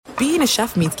being a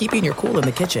chef means keeping your cool in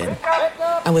the kitchen.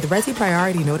 And with Resi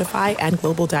Priority Notify and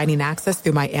Global Dining Access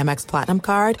through my Amex Platinum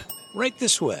card, right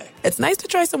this way. It's nice to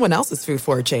try someone else's food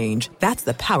for a change. That's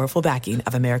the powerful backing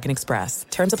of American Express.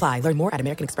 Terms apply. Learn more at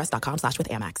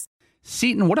americanexpress.com/withAmex.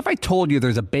 Seton, what if I told you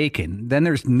there's a bacon, then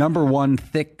there's number one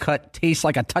thick cut, tastes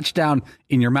like a touchdown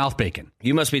in your mouth bacon?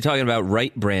 You must be talking about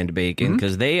Wright brand bacon,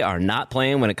 because they are not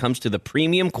playing when it comes to the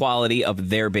premium quality of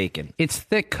their bacon. It's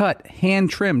thick cut, hand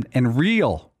trimmed, and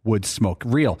real wood smoke,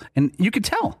 real. And you can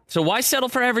tell. So why settle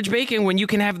for average bacon when you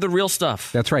can have the real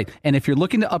stuff? That's right. And if you're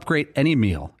looking to upgrade any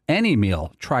meal,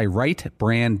 try Wright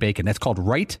brand bacon. That's called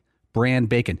Wright brand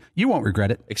bacon. You won't regret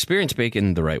it. Experience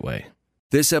bacon the right way.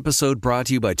 This episode brought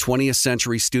to you by 20th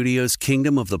Century Studios'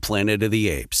 Kingdom of the Planet of the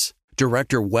Apes.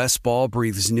 Director Wes Ball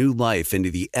breathes new life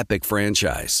into the epic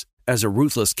franchise. As a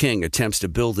ruthless king attempts to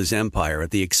build his empire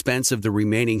at the expense of the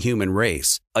remaining human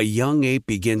race, a young ape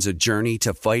begins a journey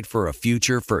to fight for a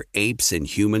future for apes and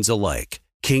humans alike.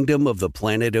 Kingdom of the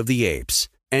Planet of the Apes.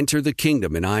 Enter the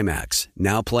kingdom in IMAX,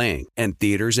 now playing, and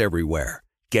theaters everywhere.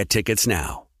 Get tickets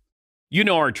now. You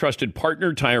know our trusted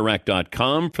partner,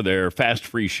 TireRack.com, for their fast,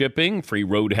 free shipping, free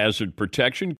road hazard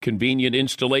protection, convenient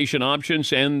installation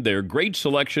options, and their great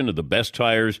selection of the best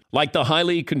tires, like the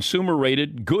highly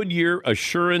consumer-rated Goodyear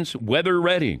Assurance Weather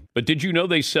Ready. But did you know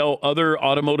they sell other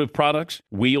automotive products?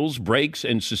 Wheels, brakes,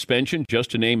 and suspension,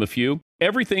 just to name a few.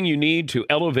 Everything you need to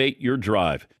elevate your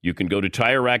drive. You can go to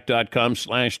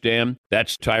TireRack.com/Dan.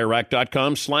 That's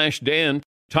TireRack.com/Dan.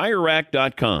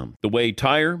 TireRack.com, the way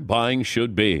tire buying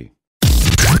should be.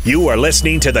 You are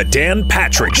listening to the Dan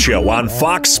Patrick Show on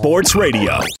Fox Sports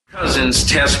Radio. Cousins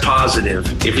test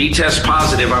positive. If he tests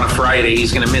positive on a Friday,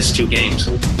 he's going to miss 2 games.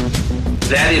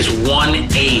 That is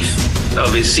 1/8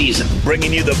 of his season.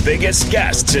 Bringing you the biggest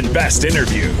guests and best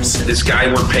interviews. This guy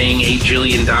we're paying $8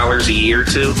 billion a year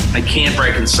to, I can't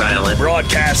reconcile it.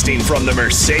 Broadcasting from the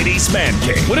Mercedes Man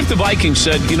Cave. What if the Vikings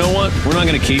said, you know what, we're not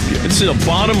going to keep you? This is a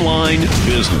bottom line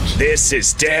business. This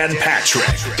is Dan Patrick.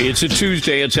 It's a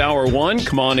Tuesday. It's hour 1.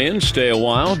 Come on in. Stay a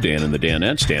while. Dan and the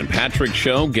Danettes. Dan Patrick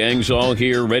Show. Gang's all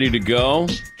here, ready to go.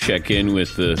 Check in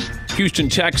with the Houston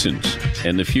Texans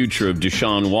and the future of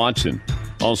Deshaun Watson.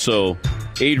 Also,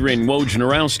 Adrian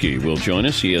Wojnarowski will join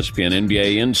us, ESPN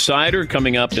NBA Insider,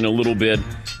 coming up in a little bit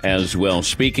as well.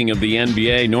 Speaking of the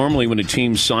NBA, normally when a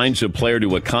team signs a player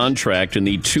to a contract in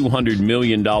the $200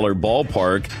 million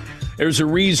ballpark, there's a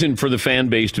reason for the fan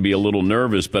base to be a little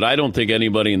nervous, but I don't think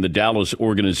anybody in the Dallas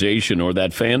organization or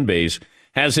that fan base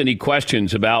has any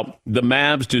questions about the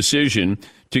Mavs' decision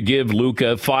to give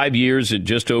Luka 5 years at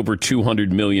just over $200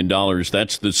 million.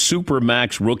 That's the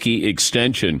Supermax rookie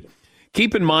extension.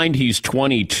 Keep in mind he's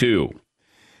 22.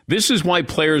 This is why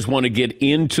players want to get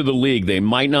into the league. They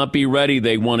might not be ready.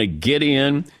 They want to get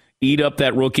in, eat up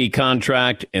that rookie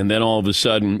contract, and then all of a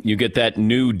sudden you get that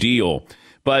new deal.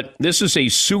 But this is a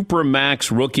super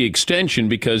max rookie extension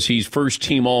because he's first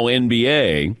team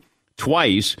All-NBA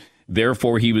twice.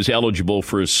 Therefore, he was eligible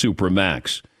for a super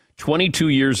max. 22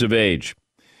 years of age.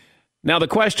 Now, the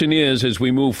question is, as we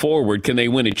move forward, can they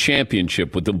win a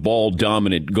championship with the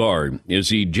ball-dominant guard? Is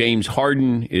he James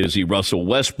Harden? Is he Russell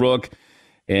Westbrook?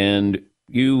 And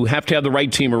you have to have the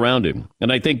right team around him.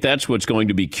 And I think that's what's going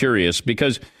to be curious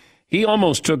because he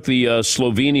almost took the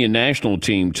Slovenian national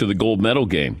team to the gold medal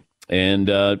game.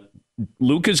 And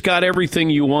Luka's got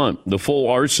everything you want, the full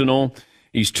arsenal.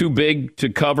 He's too big to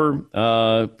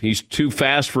cover. He's too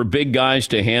fast for big guys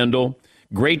to handle.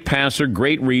 Great passer,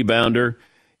 great rebounder.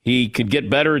 He could get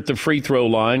better at the free throw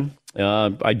line.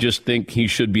 I just think he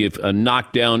should be a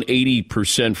knockdown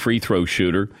 80% free throw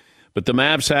shooter. But the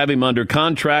Mavs have him under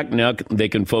contract. Now they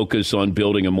can focus on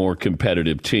building a more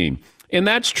competitive team. And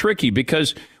that's tricky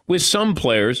because with some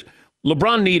players,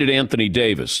 LeBron needed Anthony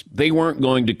Davis. They weren't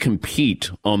going to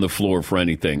compete on the floor for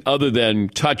anything other than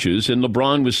touches. And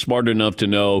LeBron was smart enough to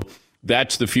know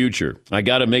that's the future. I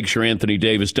got to make sure Anthony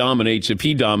Davis dominates. If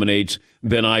he dominates,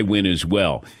 then I win as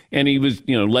well. And he was,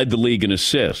 led the league in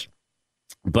assists.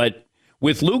 But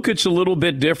with Luke, it's a little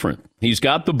bit different. He's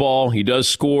got the ball. He does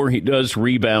score. He does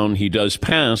rebound. He does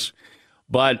pass.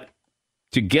 But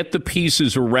to get the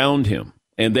pieces around him,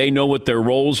 and they know what their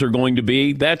roles are going to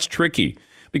be, that's tricky.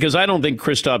 Because I don't think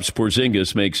Kristaps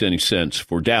Porzingis makes any sense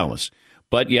for Dallas.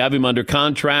 But you have him under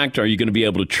contract. Are you going to be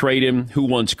able to trade him? Who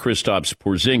wants Kristaps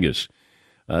Porzingis?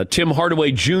 Tim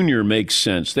Hardaway Jr. makes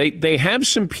sense. They have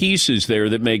some pieces there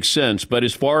that make sense. But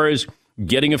as far as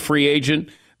getting a free agent,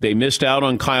 they missed out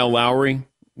on Kyle Lowry.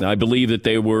 I believe that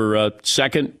they were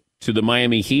second to the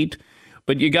Miami Heat.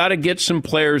 But you got to get some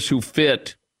players who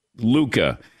fit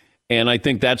Luka. And I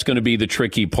think that's going to be the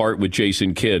tricky part with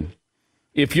Jason Kidd.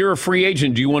 If you're a free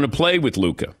agent, do you want to play with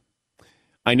Luka?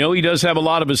 I know he does have a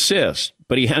lot of assists,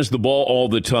 but he has the ball all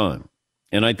the time.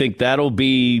 And I think that'll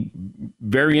be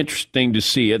very interesting to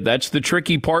see it. That's the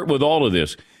tricky part with all of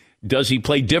this. Does he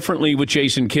play differently with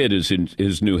Jason Kidd as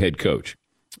his new head coach?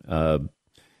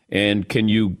 And can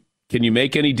you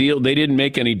make any deal? They didn't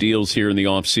make any deals here in the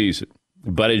offseason.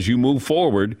 But as you move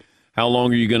forward, how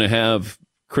long are you going to have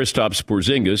Kristaps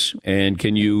Porzingis? And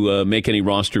can you make any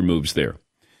roster moves there?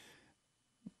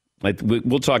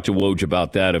 We'll talk to Woj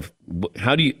about that.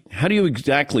 How do you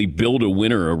exactly build a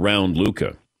winner around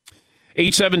Luka?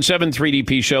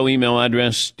 877-3DP Show, email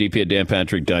address,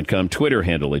 dp@danpatrick.com, Twitter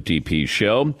handle @DP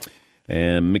Show.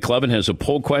 And McLovin has a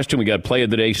poll question. We got play of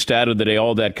the day, stat of the day,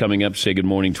 all that coming up. Say good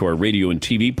morning to our radio and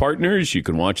TV partners. You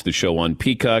can watch the show on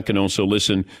Peacock and also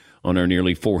listen on our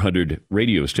nearly 400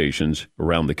 radio stations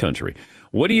around the country.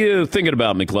 What are you thinking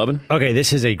about, McLovin? Okay,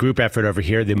 this is a group effort over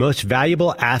here. The most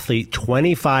valuable athlete,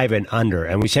 25 and under.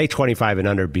 And we say 25 and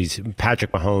under because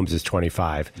Patrick Mahomes is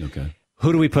 25. Okay.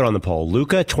 Who do we put on the poll?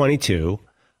 Luka, 22.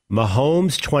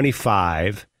 Mahomes,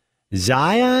 25.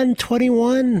 Zion,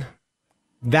 21.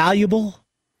 Valuable.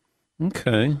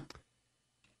 Okay.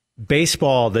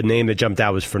 Baseball, the name that jumped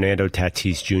out was Fernando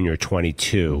Tatis Jr.,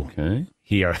 22. Okay.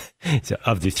 Here,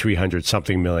 of the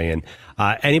 300-something million.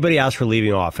 Anybody else we're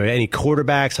leaving off? Any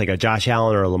quarterbacks like a Josh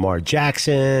Allen or a Lamar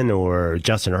Jackson or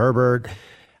Justin Herbert?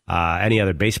 Any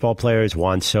other baseball players?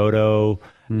 Juan Soto?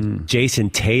 Jason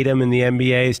Tatum in the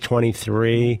NBA is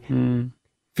 23.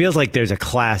 Feels like there's a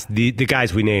class. The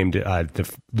guys we named,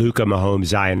 the Luka, Mahomes,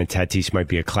 Zion, and Tatis might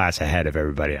be a class ahead of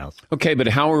everybody else. Okay, but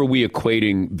how are we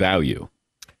equating value?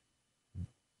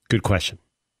 Good question.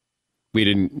 We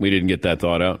didn't get that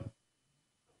thought out.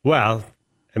 Well,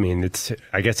 I mean,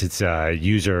 I guess it's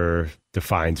user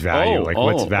defines value.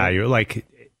 What's value? Like,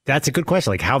 that's a good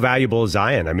question. Like, how valuable is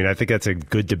Zion? I mean, I think that's a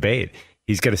good debate.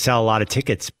 He's going to sell a lot of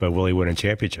tickets, but will he win a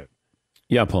championship?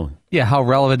 Yeah, Paul. Yeah, how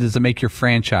relevant does it make your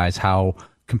franchise? How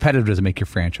competitive does it make your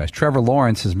franchise? Trevor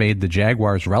Lawrence has made the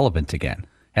Jaguars relevant again.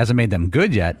 Hasn't made them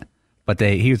good yet, but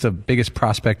he was the biggest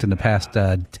prospect in the past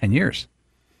 10 years.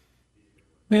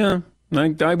 Yeah,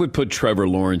 I would put Trevor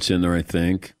Lawrence in there, I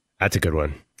think. That's a good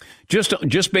one.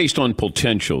 Just based on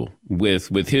potential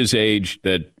with his age,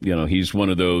 that, he's one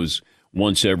of those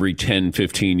once every 10,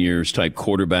 15 years type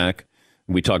quarterback.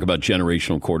 We talk about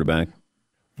generational quarterback.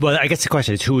 Well, I guess the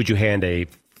question is, who would you hand a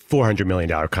 $400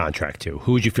 million contract to?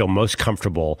 Who would you feel most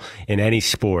comfortable in any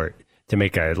sport to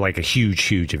make a huge,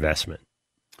 huge investment?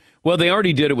 Well, they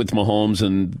already did it with Mahomes,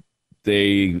 and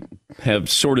they have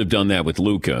sort of done that with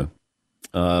Luka.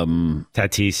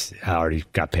 Tatis already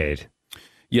got paid.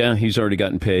 Yeah, he's already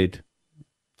gotten paid.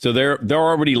 So they're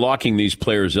already locking these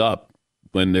players up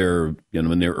when they're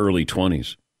in their early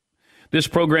 20s. This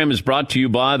program is brought to you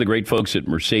by the great folks at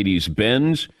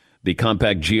Mercedes-Benz. The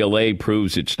compact GLA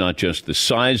proves it's not just the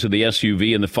size of the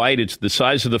SUV in the fight, it's the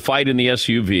size of the fight in the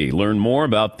SUV. Learn more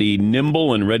about the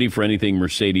nimble and ready-for-anything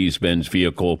Mercedes-Benz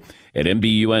vehicle at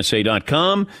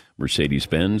MBUSA.com.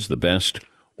 Mercedes-Benz, the best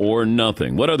or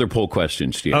nothing. What other poll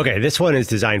questions do you have? Okay, this one is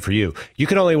designed for you. You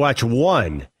can only watch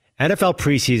one NFL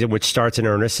preseason, which starts in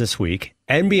earnest this week,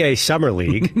 NBA Summer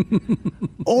League,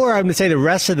 or I'm going to say the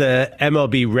rest of the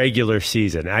MLB regular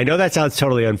season. I know that sounds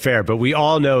totally unfair, but we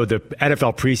all know the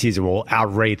NFL preseason will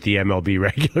outrate the MLB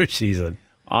regular season.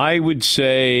 I would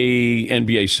say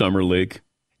NBA Summer League.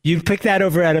 You'd pick that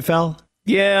over NFL?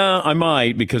 Yeah, I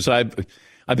might, because I've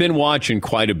been watching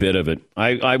quite a bit of it.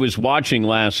 I was watching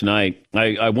last night.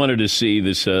 I wanted to see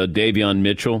this Davion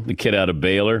Mitchell, the kid out of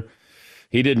Baylor.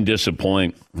 He didn't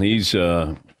disappoint. He's,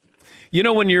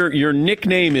 when your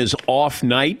nickname is Off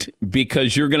Night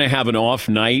because you're going to have an off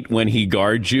night when he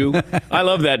guards you. I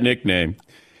love that nickname.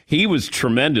 He was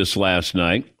tremendous last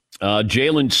night.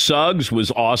 Jalen Suggs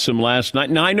was awesome last night.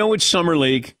 Now, I know it's Summer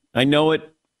League. I know it.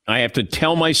 I have to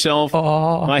tell myself.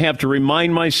 I have to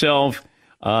remind myself.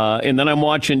 And then I'm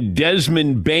watching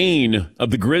Desmond Bane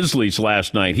of the Grizzlies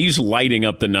last night. He's lighting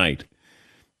up the night.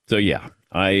 So, yeah.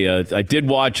 I did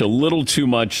watch a little too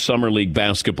much Summer League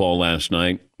basketball last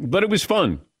night, but it was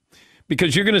fun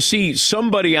because you're going to see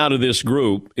somebody out of this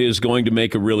group is going to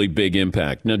make a really big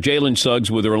impact. Now, Jalen Suggs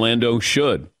with Orlando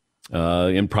should,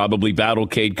 and probably battle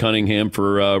Cade Cunningham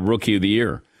for Rookie of the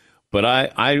Year. But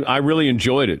I really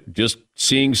enjoyed it, just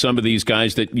seeing some of these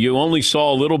guys that you only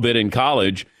saw a little bit in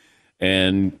college,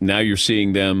 and now you're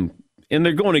seeing them, and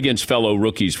they're going against fellow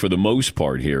rookies for the most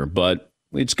part here, but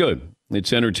it's good.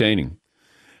 It's entertaining.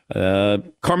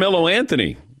 Carmelo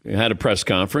Anthony had a press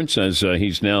conference as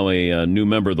he's now a new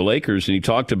member of the Lakers, and he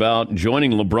talked about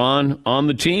joining LeBron on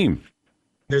the team.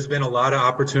 There's been a lot of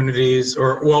opportunities,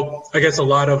 I guess a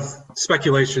lot of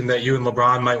speculation that you and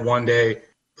LeBron might one day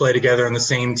play together on the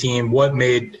same team. What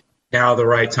made now the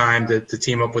right time to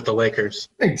team up with the Lakers?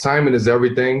 I think timing is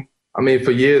everything. I mean,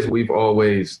 for years, we've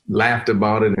always laughed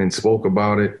about it and spoke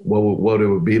about it, what it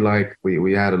would be like.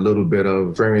 We had a little bit of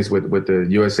experience with the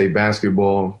USA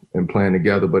basketball and playing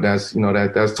together, but that's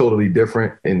totally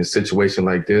different in a situation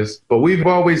like this. But we've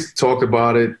always talked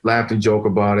about it, laughed and joked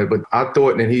about it. But I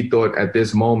thought and he thought at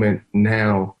this moment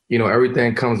now,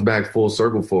 everything comes back full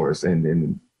circle for us.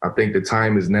 And I think the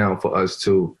time is now for us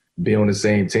to be on the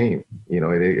same team.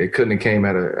 It couldn't have came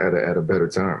at a better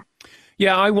time.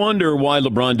 Yeah, I wonder why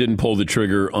LeBron didn't pull the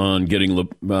trigger on getting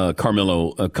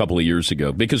Carmelo a couple of years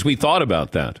ago, because we thought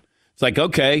about that. It's like,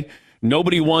 okay,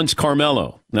 nobody wants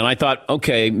Carmelo. And I thought,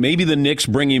 okay, maybe the Knicks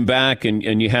bring him back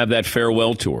and you have that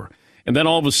farewell tour. And then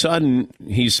all of a sudden,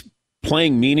 he's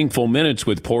playing meaningful minutes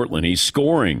with Portland. He's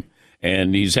scoring,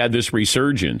 and he's had this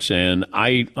resurgence. And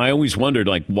I always wondered,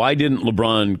 like, why didn't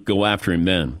LeBron go after him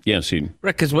then? Yes, Right,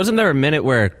 because wasn't there a minute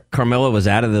where Carmelo was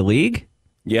out of the league?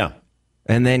 Yeah.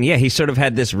 And then, he sort of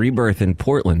had this rebirth in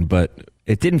Portland, but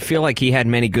it didn't feel like he had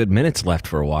many good minutes left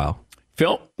for a while.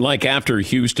 Felt like after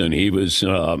Houston, he was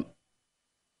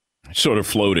sort of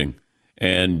floating.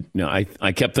 And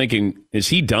I kept thinking, is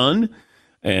he done?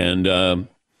 And,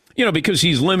 because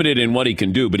he's limited in what he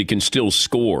can do, but he can still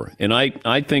score. And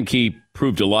I think he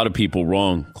proved a lot of people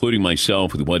wrong, including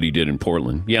myself, with what he did in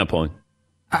Portland. Yeah, Paul.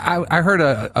 I heard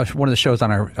one of the shows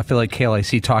on our affiliate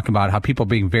KLIC talking about how people are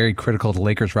being very critical of the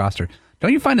Lakers roster.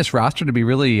 Don't you find this roster to be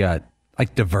really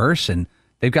diverse? And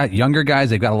they've got younger guys.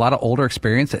 They've got a lot of older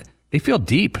experience. They feel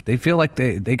deep. They feel like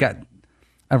they got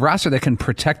a roster that can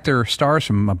protect their stars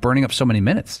from burning up so many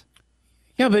minutes.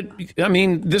 Yeah, but, I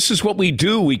mean, this is what we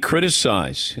do. We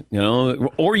criticize,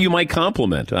 or you might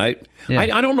compliment. I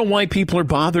don't know why people are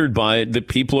bothered by it, that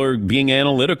people are being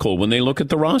analytical when they look at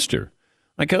the roster.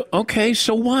 Like, okay,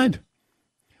 so what?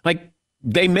 Like,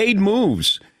 they made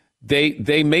moves.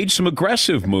 They made some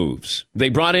aggressive moves. They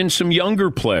brought in some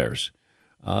younger players.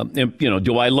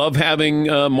 Do I love having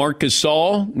Marc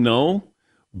Gasol? No.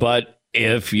 But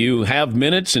if you have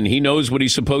minutes and he knows what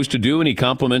he's supposed to do and he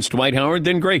compliments Dwight Howard,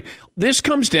 then great. This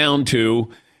comes down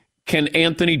to, can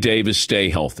Anthony Davis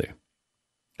stay healthy?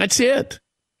 That's it.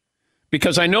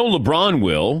 Because I know LeBron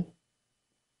will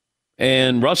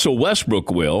and Russell Westbrook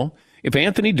will. If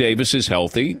Anthony Davis is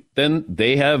healthy, then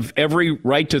they have every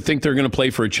right to think they're going to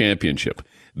play for a championship.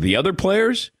 The other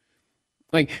players,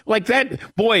 like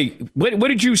that, boy, what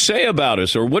did you say about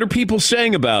us? Or what are people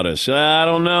saying about us? I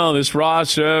don't know, this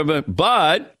roster,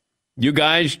 but you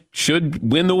guys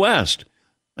should win the West.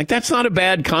 Like, that's not a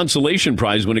bad consolation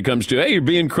prize when it comes to, hey, you're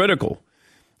being critical.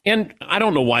 And I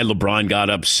don't know why LeBron got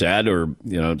upset or,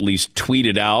 at least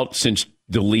tweeted out, since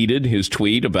deleted his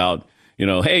tweet about,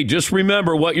 hey, just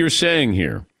remember what you're saying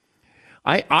here.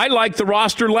 I liked the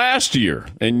roster last year,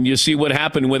 and you see what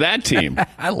happened with that team.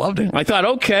 I loved it. I thought,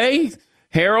 okay,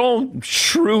 Harold,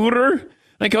 Schroeder,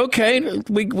 like, okay,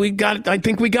 I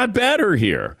think we got better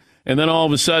here. And then all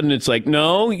of a sudden it's like,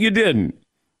 no, you didn't.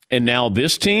 And now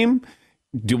this team,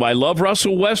 do I love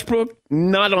Russell Westbrook?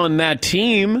 Not on that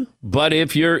team, but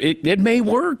if it may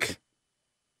work.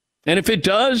 And if it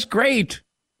does, great.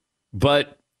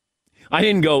 But I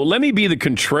didn't go, let me be the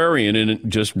contrarian and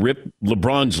just rip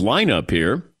LeBron's lineup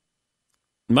here.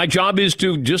 My job is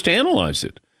to just analyze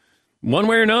it one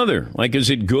way or another. Like, is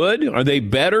it good? Are they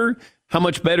better? How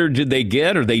much better did they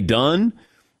get? Are they done?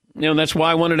 That's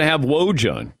why I wanted to have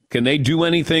Woj on. Can they do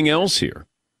anything else here?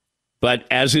 But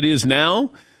as it is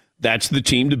now, that's the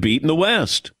team to beat in the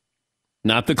West.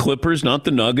 Not the Clippers, not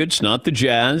the Nuggets, not the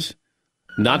Jazz,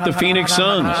 not the Phoenix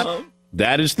Suns.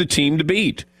 That is the team to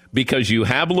beat. Because you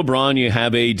have LeBron, you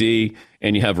have AD,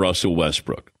 and you have Russell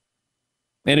Westbrook.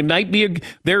 And it might be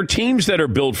there are teams that are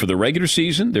built for the regular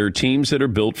season. There are teams that are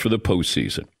built for the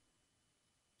postseason.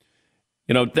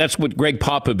 That's what Greg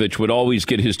Popovich would always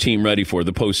get his team ready for,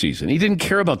 the postseason. He didn't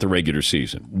care about the regular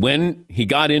season. When he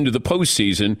got into the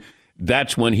postseason,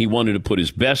 that's when he wanted to put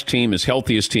his best team, his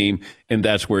healthiest team, and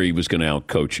that's where he was going to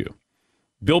outcoach you.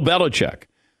 Bill Belichick,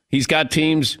 he's got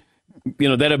teams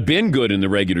that have been good in the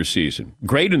regular season,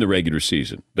 great in the regular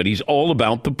season, but he's all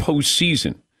about the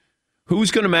postseason.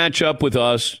 Who's going to match up with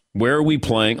us? Where are we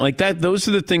playing? Like that, those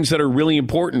are the things that are really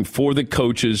important for the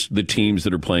coaches, the teams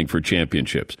that are playing for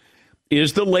championships.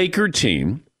 Is the Laker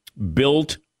team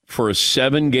built for a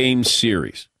 7-game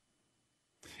series?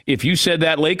 If you said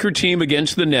that Laker team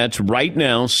against the Nets right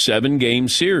now, 7-game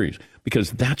series,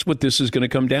 because that's what this is going to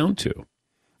come down to.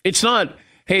 It's not,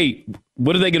 hey,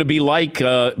 what are they going to be like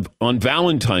on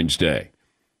Valentine's Day?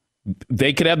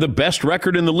 They could have the best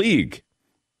record in the league.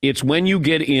 It's when you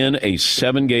get in a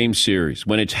 7-game series,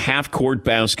 when it's half-court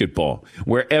basketball,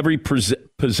 where every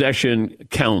possession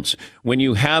counts, when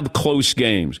you have close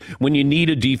games, when you need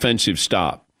a defensive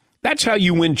stop. That's how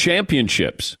you win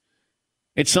championships.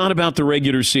 It's not about the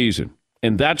regular season,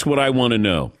 and that's what I want to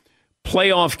know.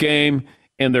 Playoff game,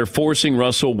 and they're forcing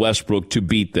Russell Westbrook to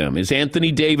beat them. Is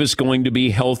Anthony Davis going to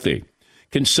be healthy?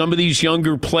 Can some of these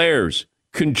younger players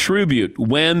contribute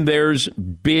when there's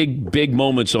big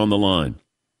moments on the line?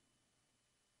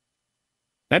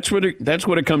 That's what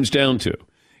it comes down to.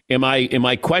 Am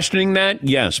I questioning that?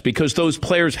 Yes, because those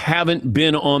players haven't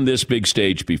been on this big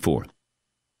stage before.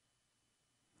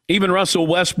 Even Russell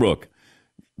Westbrook,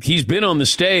 he's been on the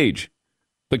stage,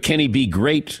 but can he be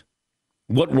great?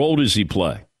 What role does he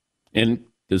play? And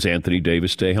does Anthony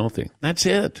Davis stay healthy? That's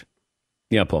it.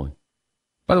 Yeah, Paulie.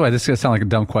 By the way, this is going to sound like a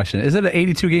dumb question. Is it an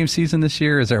 82-game season this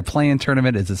year? Is there a play-in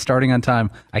tournament? Is it starting on time?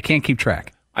 I can't keep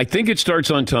track. I think it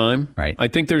starts on time. Right. I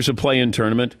think there's a play-in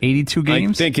tournament. 82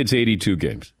 games? I think it's 82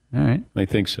 games. All right. I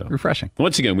think so. Refreshing.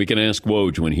 Once again, we can ask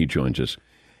Woj when he joins us.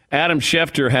 Adam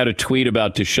Schefter had a tweet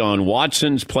about Deshaun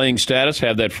Watson's playing status.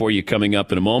 Have that for you coming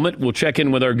up in a moment. We'll check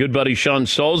in with our good buddy Sean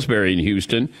Salisbury in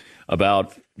Houston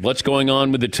about what's going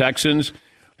on with the Texans.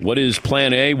 What is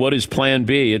plan A? What is plan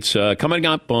B? It's coming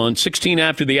up on 16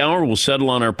 after the hour. We'll settle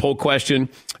on our poll question,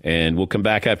 and we'll come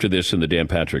back after this in the Dan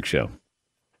Patrick Show.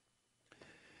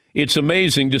 It's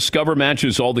amazing. Discover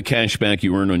matches all the cash back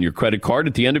you earn on your credit card.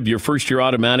 At the end of your first year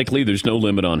automatically, there's no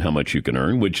limit on how much you can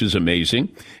earn, which is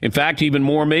amazing. In fact, even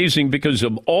more amazing because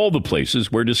of all the places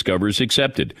where Discover is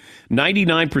accepted.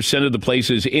 99% of the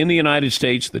places in the United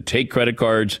States that take credit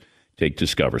cards take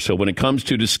Discover. So when it comes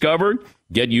to Discover,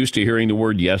 get used to hearing the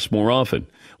word yes more often.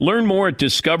 Learn more at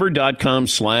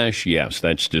discover.com/yes.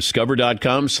 That's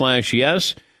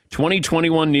discover.com/yes.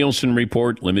 2021 Nielsen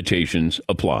Report. Limitations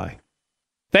apply.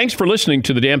 Thanks for listening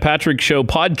to the Dan Patrick Show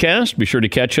podcast. Be sure to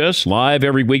catch us live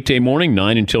every weekday morning,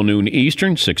 9 until noon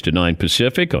Eastern, 6 to 9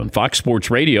 Pacific on Fox Sports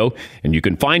Radio. And you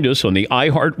can find us on the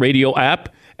iHeartRadio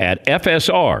app at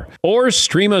FSR or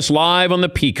stream us live on the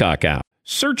Peacock app.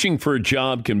 Searching for a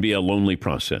job can be a lonely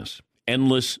process.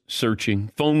 Endless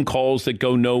searching, phone calls that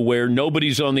go nowhere,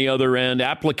 nobody's on the other end,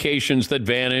 applications that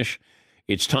vanish.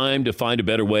 It's time to find a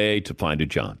better way to find a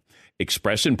job.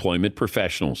 Express Employment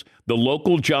Professionals, the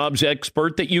local jobs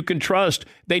expert that you can trust.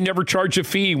 They never charge a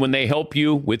fee when they help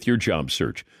you with your job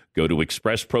search. Go to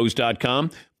expresspros.com,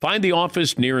 find the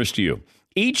office nearest you.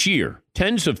 Each year,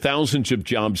 tens of thousands of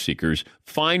job seekers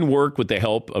find work with the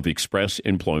help of Express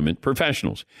Employment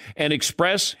Professionals. And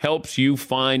Express helps you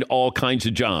find all kinds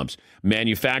of jobs,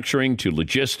 manufacturing to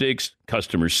logistics,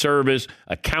 customer service,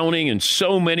 accounting, and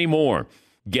so many more.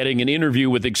 Getting an interview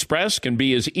with Express can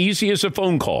be as easy as a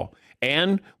phone call.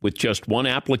 And with just one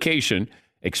application,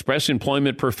 Express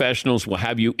Employment Professionals will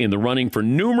have you in the running for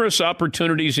numerous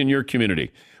opportunities in your community.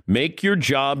 Make your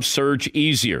job search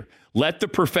easier. Let the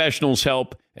professionals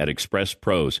help at Express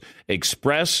Pros.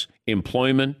 Express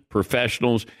Employment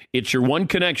Professionals. It's your one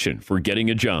connection for getting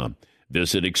a job.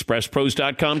 Visit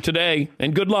expresspros.com today,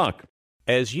 and good luck.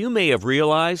 As you may have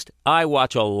realized, I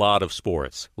watch a lot of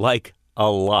sports. Like, a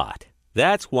lot.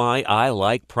 That's why I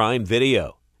like Prime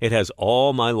Video. It has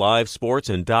all my live sports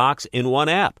and docs in one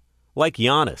app, like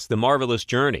Giannis, The Marvelous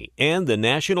Journey, and the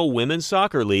National Women's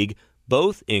Soccer League,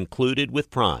 both included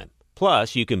with Prime.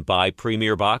 Plus, you can buy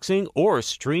Premier Boxing or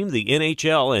stream the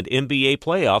NHL and NBA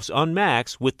playoffs on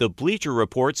Max with the Bleacher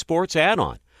Report Sports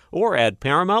add-on, or add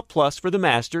Paramount Plus for the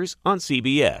Masters on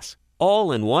CBS.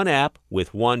 All in one app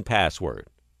with one password.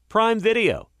 Prime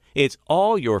Video. It's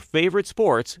all your favorite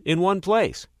sports in one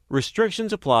place.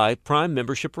 Restrictions apply. Prime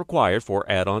membership required for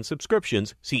add-on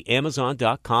subscriptions. See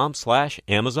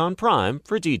Amazon.com/Amazon Prime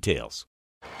for details.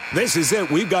 This is it.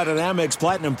 We've got an Amex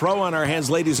Platinum Pro on our hands,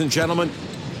 ladies and gentlemen.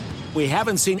 We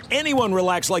haven't seen anyone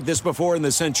relax like this before in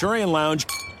the Centurion Lounge.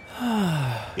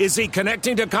 Is he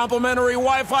connecting to complimentary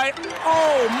Wi-Fi?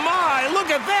 Oh, my. Look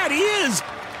at that. He is.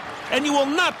 And you will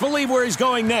not believe where he's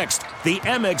going next. The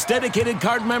Amex dedicated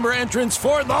card member entrance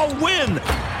for the win.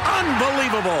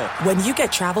 Unbelievable. When you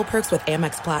get travel perks with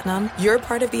Amex Platinum, you're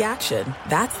part of the action.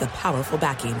 That's the powerful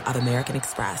backing of American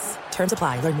Express. Terms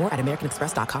apply. Learn more at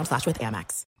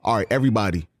americanexpress.com/withAmex. All right,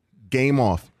 everybody, game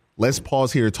off. Let's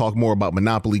pause here to talk more about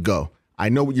Monopoly Go. I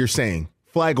know what you're saying.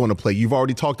 Flag on the play. You've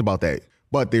already talked about that.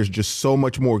 But there's just so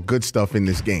much more good stuff in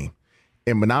this game.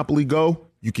 In Monopoly Go,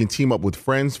 you can team up with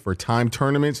friends for timed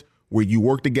tournaments where you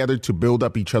work together to build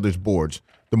up each other's boards.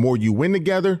 The more you win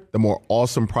together, the more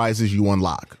awesome prizes you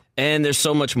unlock. And there's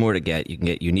so much more to get. You can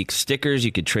get unique stickers.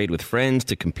 You could trade with friends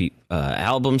to compete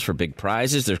albums for big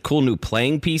prizes. There's cool new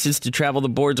playing pieces to travel the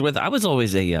boards with. I was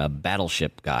always a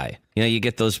battleship guy. You know, you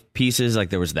get those pieces, like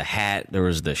there was the hat, there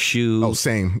was the shoe. Oh,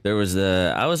 same. There was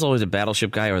I was always a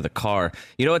Battleship guy, or the car.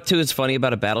 You know what, too, is funny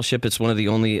about a Battleship? It's one of the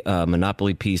only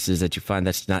Monopoly pieces that you find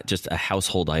that's not just a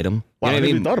household item. Wow, You know I what never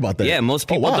even thought about that. Yeah, most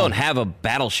people wow. don't have a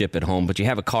Battleship at home, but you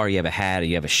have a car, you have a hat,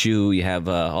 you have a shoe, you have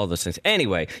all those things.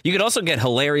 Anyway, you could also get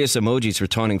hilarious emojis for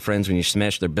taunting friends when you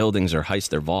smash their buildings or heist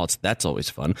their vaults. That's always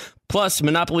fun. Plus,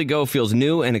 Monopoly Go feels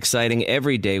new and exciting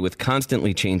every day with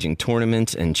constantly changing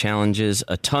tournaments and challenges.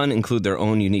 A ton include their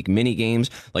own unique mini games,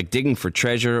 like digging for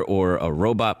treasure or a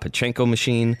robot Pachinko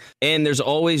machine. And there's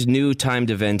always new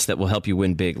timed events that will help you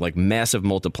win big, like massive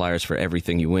multipliers for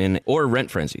everything you win, or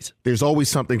rent frenzies. There's always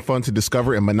something fun to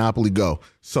discover in Monopoly Go.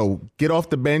 So get off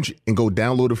the bench and go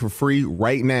download it for free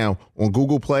right now on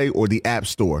Google Play or the App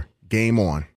Store. Game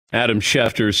on. Adam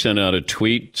Schefter sent out a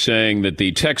tweet saying that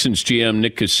the Texans GM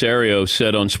Nick Caserio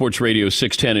said on Sports Radio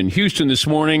 610 in Houston this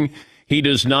morning he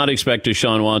does not expect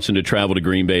Deshaun Watson to travel to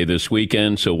Green Bay this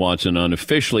weekend, so Watson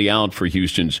unofficially out for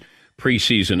Houston's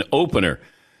preseason opener.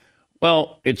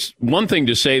 Well, it's one thing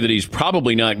to say that he's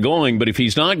probably not going, but if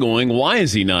he's not going, why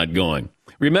is he not going?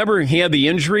 Remember, he had the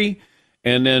injury,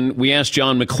 and then we asked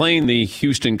John McClain, the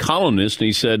Houston columnist, and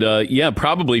he said, yeah,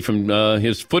 probably from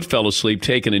his foot fell asleep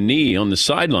taking a knee on the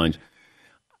sidelines.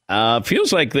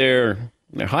 Feels like they're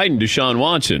hiding Deshaun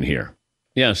Watson here.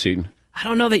 Yeah, Seton. I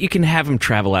don't know that you can have him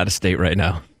travel out of state right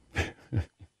now.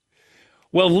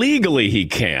 Well, legally he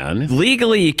can.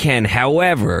 Legally you can,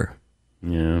 however...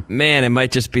 Yeah. Man, it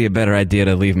might just be a better idea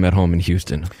to leave him at home in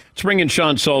Houston. Let's bring in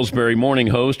Sean Salisbury, morning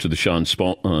host of the Sean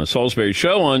Salisbury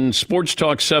Show on Sports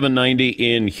Talk 790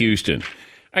 in Houston. All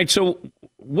right, so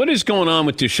what is going on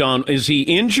with Deshaun? Is he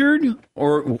injured,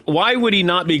 or why would he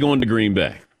not be going to Green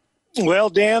Bay?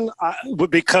 Well, Dan,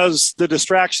 because the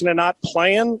distraction of not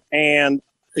playing, and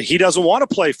he doesn't want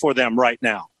to play for them right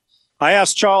now. I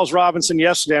asked Charles Robinson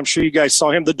yesterday. I'm sure you guys saw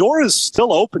him. The door is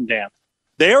still open, Dan.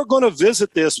 They are going to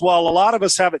visit this while a lot of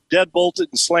us have it deadbolted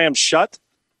and slammed shut.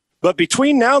 But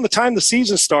between now and the time the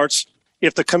season starts,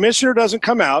 if the commissioner doesn't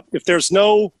come out, if there's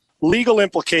no legal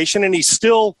implication and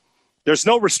there's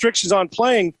no restrictions on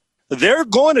playing, they're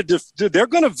going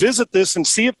to visit this and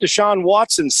see if Deshaun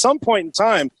Watson, some point in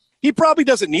time, he probably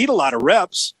doesn't need a lot of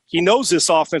reps. He knows this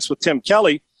offense with Tim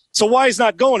Kelly. So why he's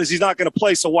not going is he's not going to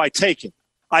play, so why take him?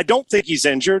 I don't think he's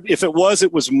injured. If it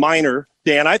was minor,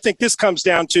 Dan. I think this comes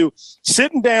down to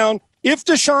sitting down. If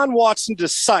Deshaun Watson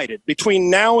decided between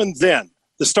now and then,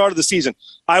 the start of the season,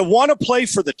 I want to play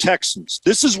for the Texans.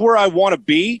 This is where I want to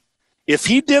be. If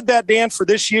he did that, Dan, for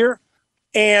this year,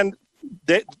 and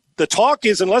the talk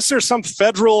is, unless there's some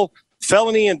federal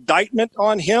felony indictment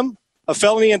on him, a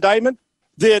felony indictment,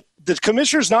 that the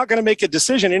commissioner's not going to make a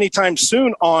decision anytime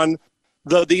soon on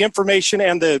the information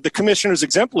and the commissioner's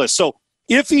exempt list. So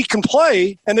if he can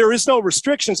play and there is no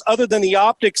restrictions other than the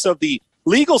optics of the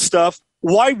legal stuff,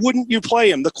 why wouldn't you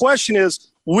play him? The question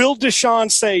is, will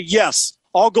Deshaun say, yes,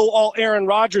 I'll go all Aaron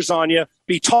Rodgers on you,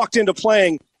 be talked into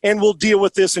playing, and we'll deal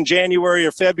with this in January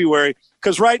or February?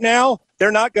 Because right now,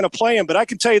 they're not going to play him. But I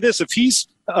can tell you this, if he's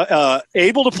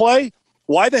able to play,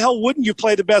 why the hell wouldn't you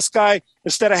play the best guy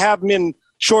instead of have him in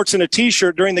shorts and a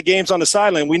T-shirt during the games on the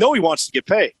sideline? We know he wants to get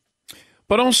paid.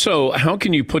 But also, how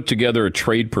can you put together a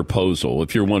trade proposal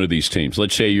if you're one of these teams?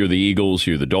 Let's say you're the Eagles,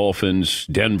 you're the Dolphins,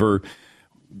 Denver.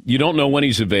 You don't know when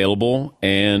he's available,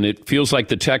 and it feels like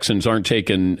the Texans aren't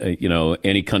taking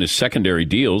any kind of secondary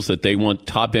deals, that they want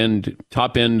top end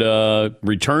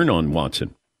return on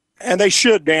Watson. And they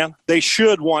should, Dan. They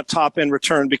should want top end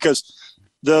return, because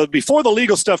before the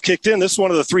legal stuff kicked in, this is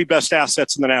one of the three best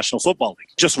assets in the National Football League.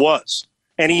 Just was.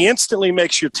 And he instantly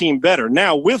makes your team better.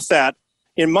 Now, with that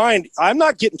in mind, I'm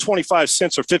not getting 25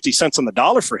 cents or 50 cents on the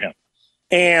dollar for him.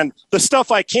 And the stuff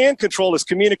I can control is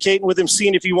communicating with him,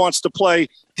 seeing if he wants to play,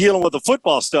 dealing with the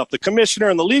football stuff. The commissioner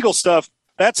and the legal stuff,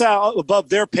 that's out above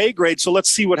their pay grade, so let's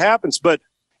see what happens. But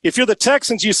if you're the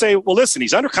Texans, you say, well, listen,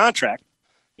 he's under contract.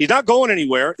 He's not going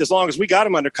anywhere as long as we got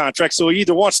him under contract. So he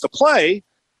either wants to play,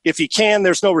 if he can,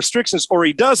 there's no restrictions, or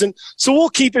he doesn't. So we'll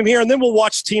keep him here, and then we'll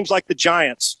watch teams like the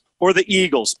Giants or the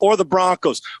Eagles or the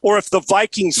Broncos, or if the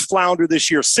Vikings flounder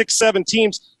this year, 6-7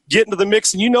 teams get into the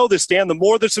mix. And you know this, Dan, the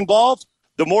more that's involved,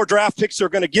 the more draft picks they're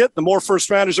going to get, the more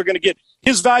first-rounders are going to get.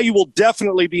 His value will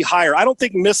definitely be higher. I don't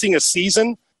think missing a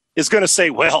season is going to say,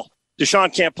 well,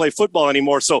 Deshaun can't play football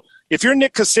anymore. So if you're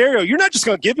Nick Caserio, you're not just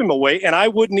going to give him away, and I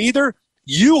wouldn't either.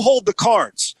 You hold the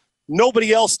cards.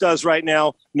 Nobody else does right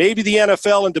now. Maybe the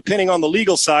NFL, and depending on the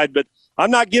legal side, but I'm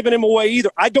not giving him away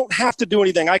either. I don't have to do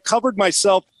anything. I covered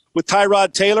myself with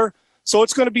Tyrod Taylor. So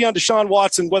it's going to be on Deshaun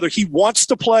Watson whether he wants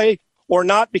to play or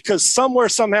not, because somewhere,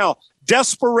 somehow,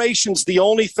 desperation's the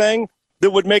only thing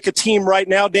that would make a team right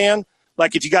now, Dan,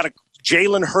 Like if you got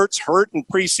Jalen Hurts hurt in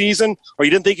preseason or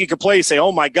you didn't think he could play, you say,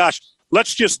 oh, my gosh,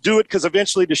 let's just do it because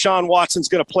eventually Deshaun Watson's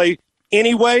going to play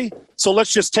anyway. So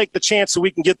let's just take the chance so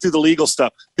we can get through the legal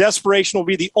stuff. Desperation will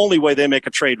be the only way they make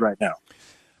a trade right now.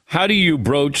 How do you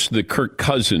broach the Kirk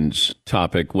Cousins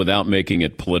topic without making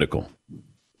it political?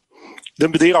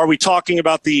 Are we talking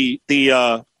about he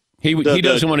doesn't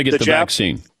want to get the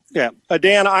vaccine. Yeah.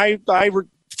 Dan,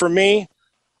 for me,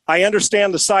 I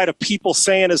understand the side of people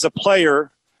saying as a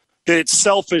player that it's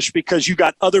selfish because you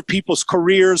got other people's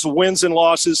careers, wins and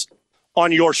losses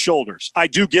on your shoulders. I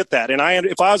do get that. And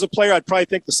if I was a player, I'd probably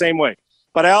think the same way.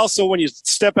 But I also, when you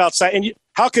step outside, and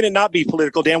how can it not be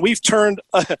political, Dan? We've turned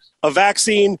a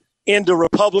vaccine into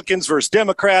Republicans versus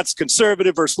Democrats,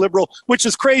 conservative versus liberal, which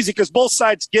is crazy because both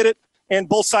sides get it and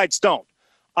both sides don't.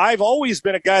 I've always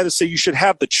been a guy that say you should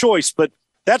have the choice, but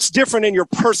that's different in your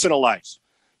personal life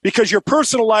because your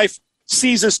personal life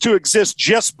ceases to exist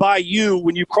just by you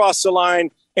when you cross the line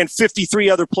and 53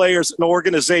 other players, an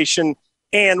organization,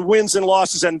 and wins and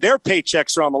losses and their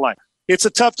paychecks are on the line. It's a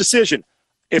tough decision.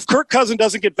 If Kirk Cousins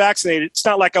doesn't get vaccinated, it's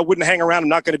not like I wouldn't hang around. I'm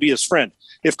not going to be his friend.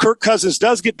 If Kirk Cousins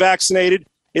does get vaccinated,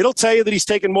 it'll tell you that he's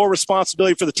taking more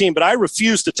responsibility for the team. But I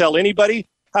refuse to tell anybody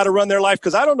how to run their life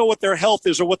because I don't know what their health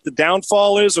is or what the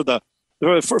downfall is or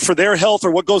for their health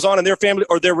or what goes on in their family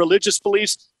or their religious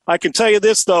beliefs. I can tell you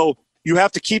this, though. You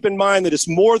have to keep in mind that it's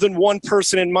more than one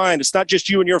person in mind. It's not just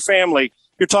you and your family.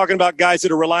 You're talking about guys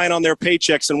that are relying on their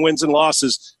paychecks and wins and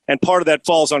losses, and part of that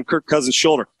falls on Kirk Cousins'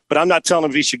 shoulder. But I'm not telling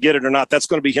him if he should get it or not. That's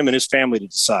going to be him and his family to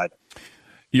decide.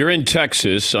 You're in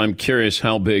Texas. I'm curious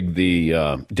how big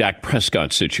the Dak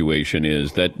Prescott situation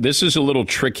is. That this is a little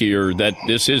trickier, that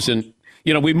this isn't,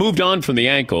 we moved on from the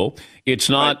ankle. It's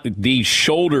not the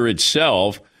shoulder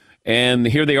itself. And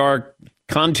here they are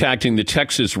contacting the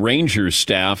Texas Rangers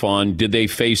staff on did they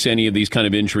face any of these kind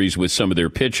of injuries with some of their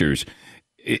pitchers.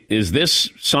 Is this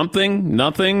something?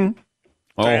 Nothing?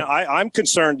 Oh. I'm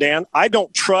concerned, Dan. I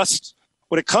don't trust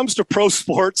when it comes to pro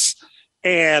sports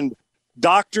and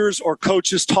doctors or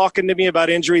coaches talking to me about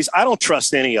injuries. I don't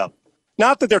trust any of them.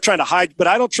 Not that they're trying to hide, but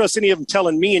I don't trust any of them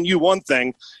telling me and you one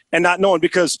thing and not knowing,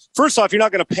 because first off, you're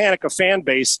not going to panic a fan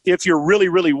base if you're really,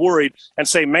 really worried and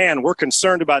say, man, we're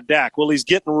concerned about Dak. Well, he's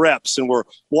getting reps and we're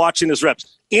watching his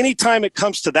reps. Anytime it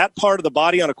comes to that part of the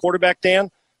body on a quarterback,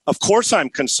 Dan, of course I'm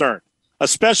concerned,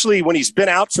 especially when he's been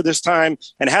out for this time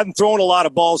and hadn't thrown a lot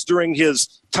of balls during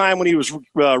his time when he was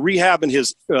rehabbing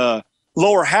his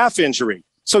lower half injury.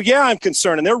 So, yeah, I'm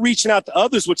concerned. And they're reaching out to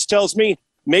others, which tells me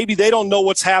maybe they don't know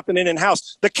what's happening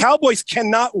in-house. The Cowboys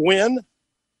cannot win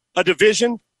a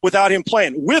division without him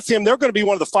playing. With him, they're going to be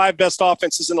one of the 5 best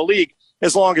offenses in the league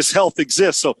as long as health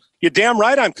exists. So you're damn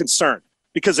right I'm concerned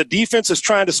because the defense is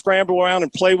trying to scramble around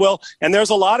and play well, and there's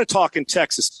a lot of talk in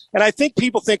Texas. And I think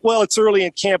people think, well, it's early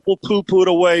in camp. We'll poo-poo it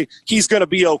away. He's going to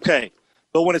be okay.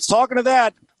 But when it's talking to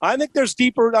that, I think there's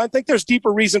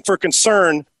deeper reason for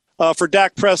concern for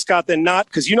Dak Prescott than not,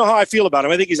 because you know how I feel about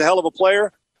him. I think he's a hell of a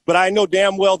player, but I know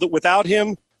damn well that without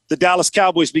him, the Dallas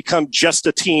Cowboys become just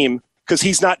a team because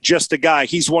he's not just a guy.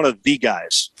 He's one of the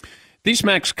guys. These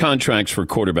max contracts for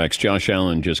quarterbacks, Josh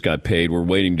Allen just got paid. We're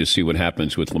waiting to see what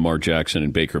happens with Lamar Jackson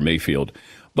and Baker Mayfield.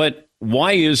 But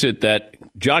why is it that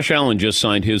Josh Allen just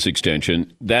signed his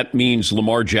extension? That means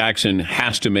Lamar Jackson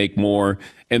has to make more,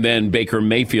 and then Baker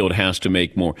Mayfield has to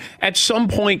make more. At some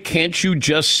point, can't you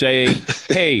just say,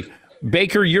 hey,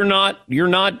 Baker, you're not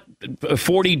a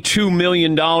 $42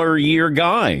 million a year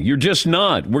guy. You're just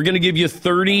not. We're going to give you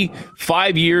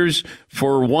 35 years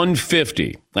for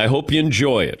 $150. I hope you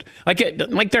enjoy it.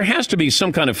 Like there has to be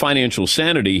some kind of financial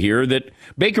sanity here that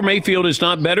Baker Mayfield is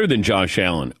not better than Josh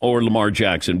Allen or Lamar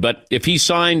Jackson. But if he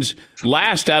signs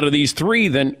last out of these 3,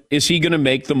 then is he going to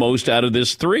make the most out of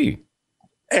this 3?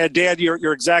 Dad,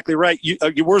 you're exactly right.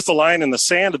 You're worth a line in the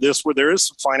sand of this where there is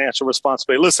some financial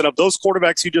responsibility. Listen, of those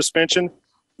quarterbacks you just mentioned,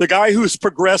 the guy who's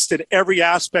progressed in every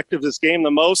aspect of this game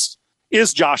the most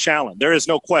is Josh Allen. There is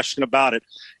no question about it.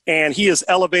 And he has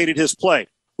elevated his play.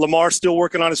 Lamar's still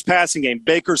working on his passing game.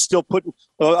 Baker's still putting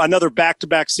another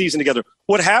back-to-back season together.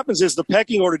 What happens is the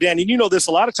pecking order, Dan, and you know this,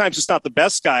 a lot of times it's not the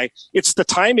best guy. It's the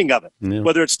timing of it,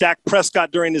 whether it's Dak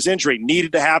Prescott during his injury,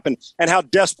 needed to happen, and how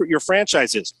desperate your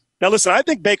franchise is. Now, listen, I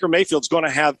think Baker Mayfield's going to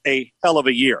have a hell of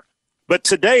a year. But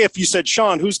today, if you said,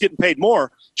 Sean, who's getting paid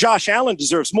more, Josh Allen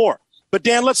deserves more. But,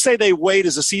 Dan, let's say they wait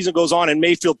as the season goes on and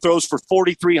Mayfield throws for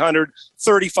 4,300,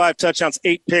 35 touchdowns,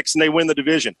 8 picks, and they win the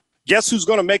division. Guess who's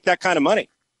going to make that kind of money?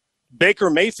 Baker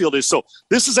Mayfield is. So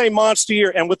this is a monster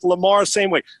year, and with Lamar, same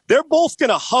way. They're both going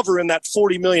to hover in that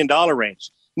 $40 million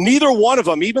range. Neither one of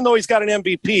them, even though he's got an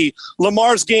MVP,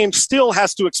 Lamar's game still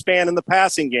has to expand in the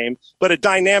passing game, but a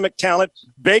dynamic talent.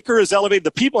 Baker has elevated.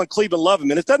 The people in Cleveland love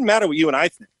him, and it doesn't matter what you and I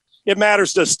think. It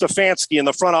matters to Stefanski and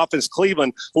the front office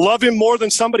Cleveland. Love him more than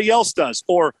somebody else does,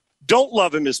 or don't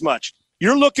love him as much.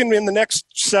 You're looking in the next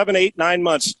 7, 8, 9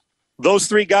 months, those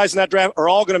 3 guys in that draft are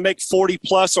all going to make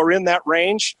 40-plus or in that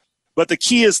range. But the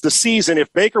key is the season.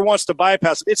 If Baker wants to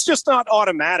bypass it, it's just not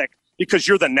automatic because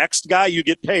you're the next guy, you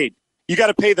get paid. You got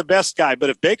to pay the best guy. But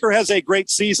if Baker has a great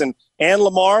season and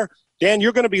Lamar, Dan,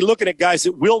 you're going to be looking at guys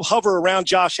that will hover around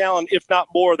Josh Allen, if not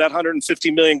more, that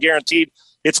 $150 million guaranteed.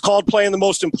 It's called playing the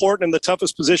most important and the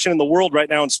toughest position in the world right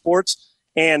now in sports.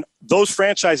 And those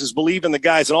franchises believe in the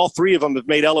guys, and all 3 of them have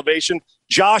made elevation.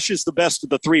 Josh is the best of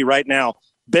the 3 right now.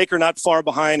 Baker not far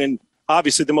behind, and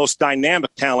obviously the most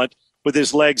dynamic talent with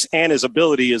his legs and his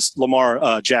ability is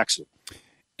Lamar Jackson.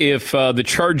 If the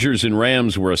Chargers and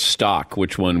Rams were a stock,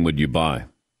 which one would you buy?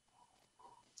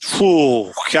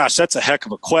 Oh, gosh, that's a heck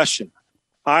of a question.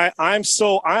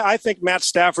 I think Matt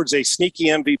Stafford's a sneaky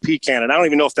MVP candidate. I don't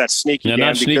even know if that's sneaky. Yeah,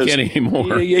 not sneaky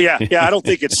anymore. Yeah. I don't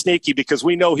think it's sneaky because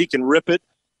we know he can rip it.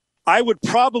 I would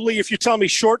probably, if you tell me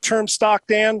short-term stock,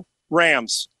 Dan,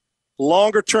 Rams.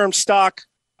 Longer-term stock,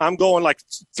 I'm going like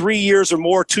 3 years or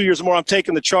more, 2 years or more. I'm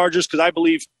taking the Chargers because I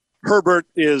believe Herbert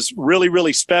is really,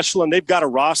 really special, and they've got a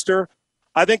roster.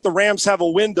 I think the Rams have a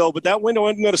window, but that window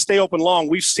isn't going to stay open long.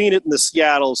 We've seen it in the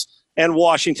Seattles and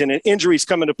Washington, and injuries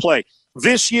come into play.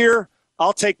 This year,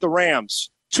 I'll take the Rams.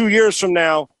 2 years from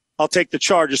now, I'll take the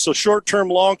Chargers. So short-term,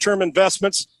 long-term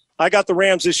investments, I got the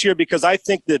Rams this year because I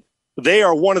think that they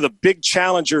are one of the big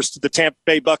challengers to the Tampa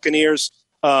Bay Buccaneers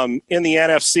in the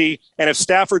NFC. And if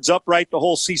Stafford's upright the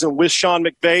whole season with Sean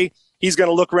McVay, he's going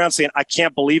to look around saying, I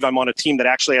can't believe I'm on a team that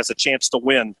actually has a chance to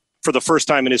win for the first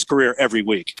time in his career every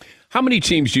week. How many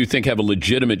teams do you think have a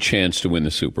legitimate chance to win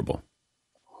the Super Bowl?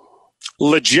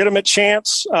 Legitimate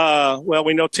chance? Well,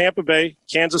 we know Tampa Bay,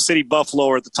 Kansas City, Buffalo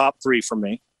are the top 3 for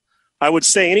me. I would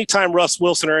say anytime Russ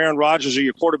Wilson or Aaron Rodgers are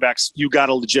your quarterbacks, you got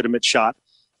a legitimate shot.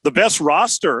 The best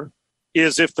roster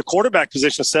is, if the quarterback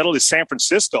position is settled, is San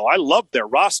Francisco. I love their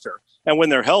roster and when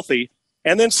they're healthy.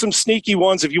 And then some sneaky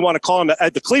ones, if you want to call them,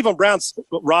 the Cleveland Browns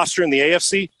roster in the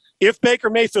AFC. If Baker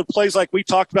Mayfield plays like we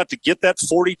talked about to get that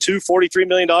 $42, $43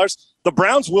 million, the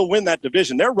Browns will win that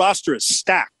division. Their roster is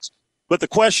stacked. But the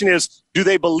question is, do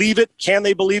they believe it? Can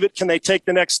they believe it? Can they take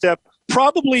the next step?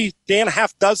 Probably, Dan, a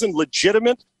half dozen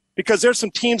legitimate, because there's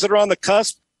some teams that are on the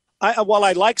cusp. While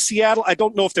I like Seattle, I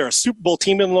don't know if they're a Super Bowl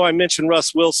team, even though I mentioned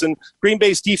Russ Wilson. Green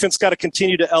Bay's defense got to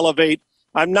continue to elevate.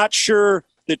 I'm not sure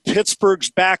that Pittsburgh's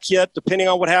back yet, depending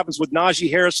on what happens with Najee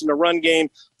Harris in the run game.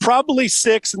 Probably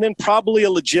 6, and then probably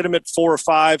a legitimate 4 or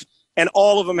 5. And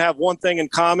all of them have one thing in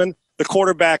common. The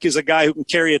quarterback is a guy who can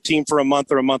carry a team for a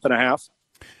month or a month and a half.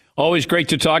 Always great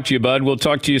to talk to you, bud. We'll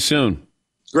talk to you soon.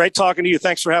 Great talking to you.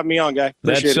 Thanks for having me on, guy.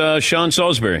 Appreciate That's Sean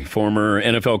Salisbury, former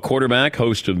NFL quarterback,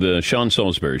 host of the Sean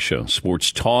Salisbury Show,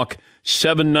 Sports Talk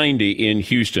 790 in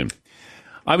Houston.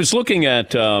 I was looking at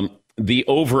the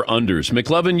over-unders.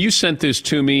 McLovin, you sent this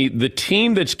to me. The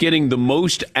team that's getting the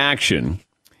most action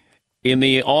in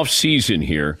the offseason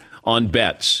here on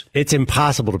bets. It's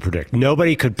impossible to predict.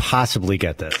 Nobody could possibly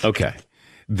get this. Okay.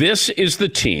 This is the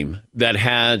team that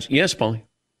has... Yes, Paulie?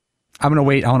 I'm going to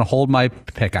wait. I want to hold my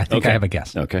pick. I think I have a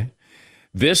guess. Okay.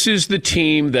 This is the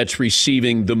team that's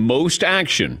receiving the most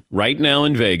action right now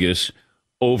in Vegas,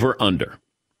 over-under.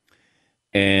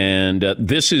 And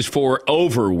this is for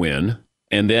over-win.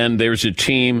 And then there's a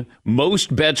team,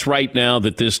 most bets right now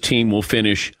that this team will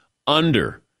finish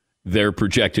under their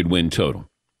projected win total.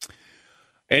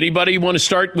 Anybody want to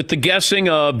start with the guessing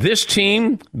of this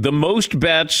team, the most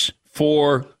bets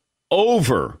for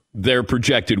over their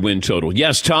projected win total?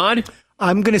 Yes, Todd?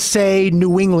 I'm going to say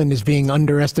New England is being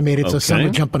underestimated, so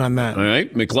someone jumping on that. All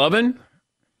right. McLovin?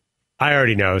 I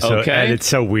already know, and it's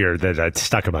so weird that it's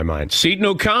stuck in my mind. Seton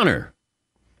O'Connor?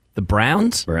 The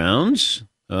Browns? Browns.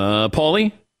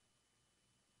 Paulie?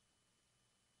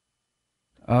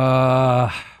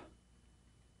 The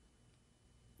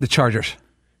Chargers.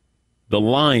 The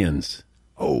Lions.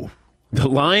 Oh. The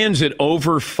Lions at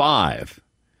over 5.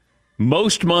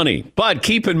 Most money. But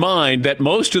keep in mind that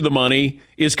most of the money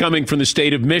is coming from the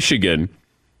state of Michigan.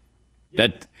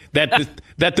 That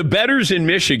the bettors in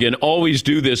Michigan always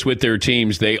do this with their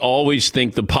teams. They always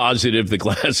think the positive, the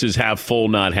glass is half full,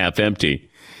 not half empty.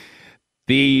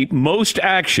 The most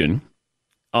action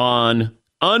on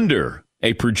under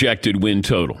a projected win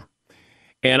total.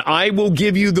 And I will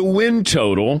give you the win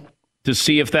total to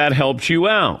see if that helps you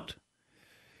out.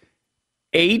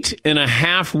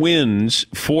 8.5 wins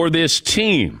for this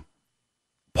team.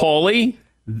 Paulie?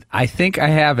 I think I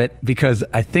have it because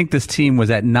I think this team was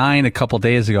at 9 a couple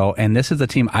days ago, and this is a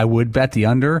team I would bet the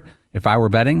under if I were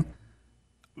betting.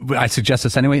 I suggest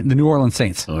this anyway. The New Orleans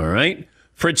Saints. All right.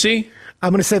 Fritzy?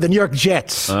 I'm going to say the New York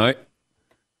Jets. All right.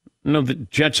 No, the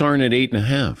Jets aren't at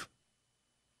 8.5.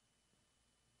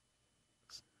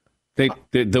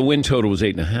 The win total was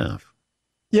 8.5.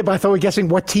 Yeah, but I thought we were guessing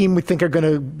what team we think are going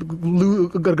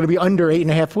to be under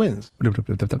 8.5 wins. Well,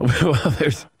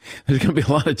 there's going to be a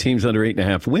lot of teams under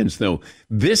 8.5 wins. Though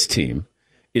this team,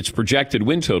 its projected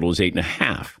win total is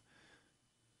 8.5.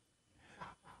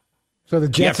 So the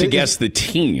Jets. You have to guess the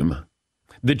team.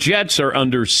 The Jets are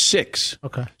under 6.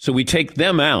 Okay. So we take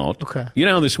them out. Okay. You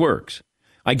know how this works.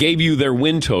 I gave you their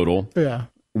win total. Yeah.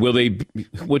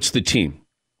 What's the team?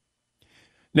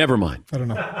 Never mind. I don't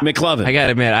know. McLovin. I got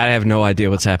to admit, I have no idea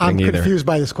what's happening either. I'm confused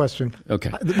by this question. Okay.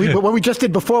 What we just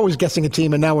did before was guessing a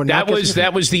team, and now we're not.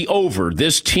 That was the over.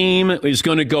 This team is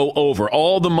going to go over.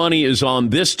 All the money is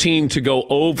on this team to go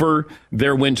over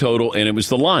their win total, and it was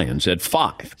the Lions at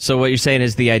 5. So what you're saying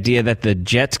is the idea that the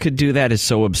Jets could do that is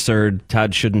so absurd,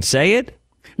 Todd shouldn't say it?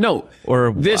 No.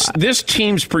 Or this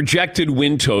team's projected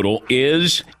win total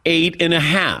is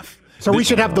 8.5. So we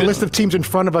should have the list of teams in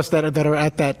front of us that are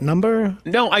at that number?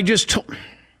 No, I just told...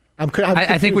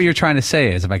 I think what you're trying to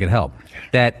say is, if I could help,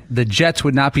 that the Jets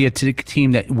would not be a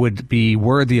team that would be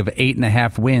worthy of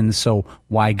 8.5 wins, so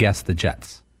why guess the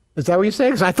Jets? Is that what you're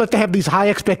saying? Because I thought they have these high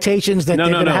expectations that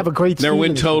they're going to have a great season. Their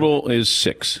win total is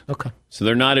 6. Okay. So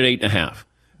they're not at 8.5.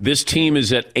 This team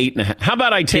is at 8.5. How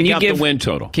about I take out the win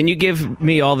total? Can you give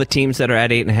me all the teams that are at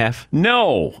 8.5?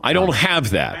 No, I don't have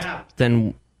that.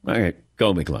 Then... All right.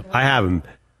 Go, McLovin. I have them.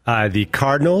 The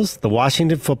Cardinals, the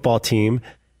Washington football team,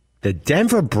 the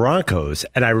Denver Broncos,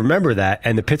 and I remember that,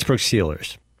 and the Pittsburgh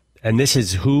Steelers. And this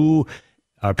is who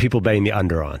are people betting the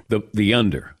under on. The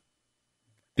under.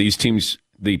 These teams,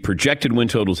 the projected win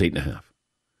total is 8.5.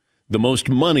 The most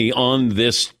money on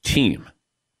this team.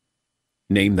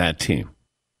 Name that team.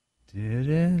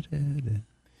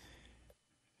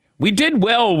 We did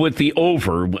well with the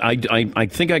over. I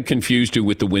think I confused you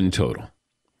with the win total.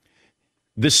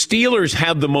 The Steelers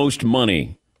have the most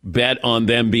money bet on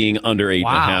them being under 8.5.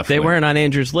 Wow, they weren't on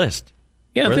Andrew's list.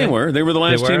 Yeah, they were. They were the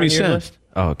last team he said. List?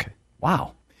 Oh, okay.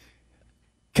 Wow.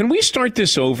 Can we start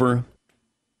this over?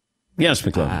 Yes,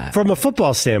 McLovin. From a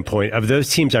football standpoint, of those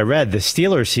teams I read, the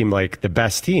Steelers seem like the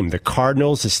best team. The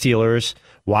Cardinals, the Steelers,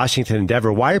 Washington, and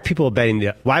Denver. Why would people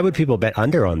bet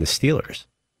under on the Steelers?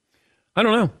 I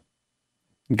don't know.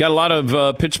 We've got a lot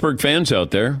of Pittsburgh fans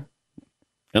out there.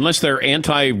 Unless they're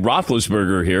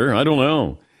anti-Roethlisberger here, I don't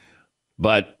know.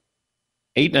 But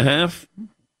 8.5?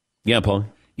 Yeah, Paul.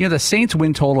 You know, the Saints'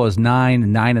 win total is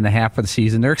 9.5 for the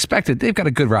season. They're expected. They've got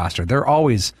a good roster. They're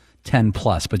always 10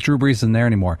 plus, but Drew Brees isn't there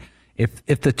anymore. If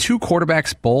the two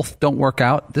quarterbacks both don't work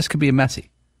out, this could be a messy.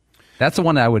 That's the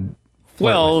one I would.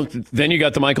 Well, then you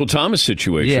got the Michael Thomas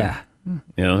situation. Yeah.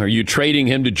 You know, are you trading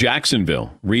him to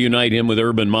Jacksonville? Reunite him with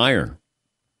Urban Meyer?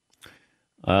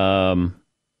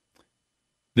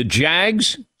 The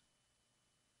Jags,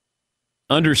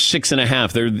 under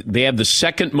 6.5. They have the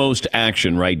second most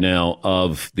action right now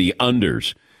of the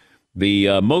unders.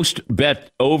 The most bet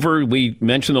over, we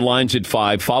mentioned the lines at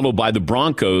 5, followed by the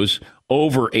Broncos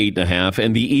over 8.5,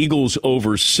 and the Eagles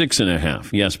over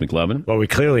 6.5. Yes, McLovin? Well, we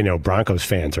clearly know Broncos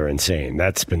fans are insane.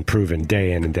 That's been proven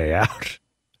day in and day out.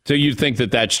 So you think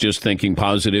that that's just thinking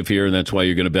positive here, and that's why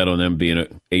you're going to bet on them being at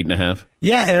 8.5?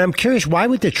 Yeah, and I'm curious, why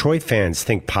would Detroit fans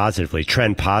think positively,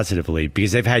 trend positively?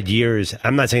 Because they've had years,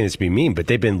 I'm not saying this to be mean, but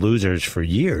they've been losers for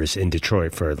years in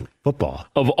Detroit for football.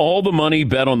 Of all the money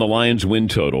bet on the Lions win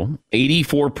total,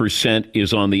 84%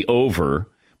 is on the over.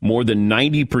 More than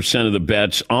 90% of the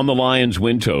bets on the Lions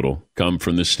win total come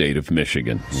from the state of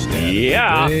Michigan.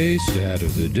 Yeah. Stat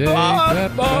of the day.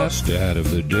 Stat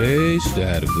of the day.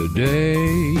 Stat of the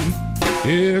day.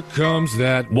 Here comes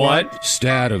that what?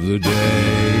 Stat of the day.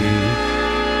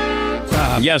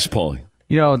 Yes, Paulie.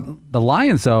 You know, the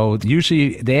Lions, though,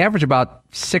 usually they average about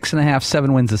 6.5,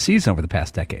 7 wins a season over the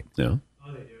past decade. Yeah.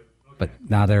 But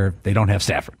now they don't have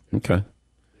Stafford. Okay.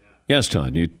 Yes,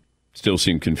 Todd, you still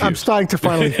seem confused. I'm starting to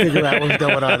finally figure out what's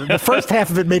going on. The first half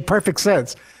of it made perfect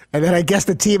sense. And then I guessed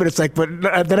the team, and it's like, but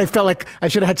then I felt like I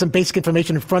should have had some basic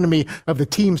information in front of me of the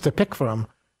teams to pick from.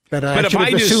 That I should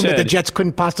have assumed that the Jets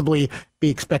couldn't possibly be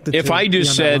expected to. If I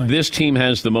just said this team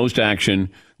has the most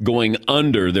action going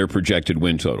under their projected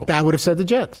win total, I would have said the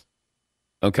Jets.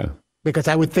 Okay. Because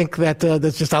I would think that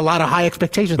there's just a lot of high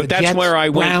expectations. But the that's Jets, where I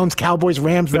went. Browns, Cowboys,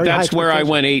 Rams. But that's where I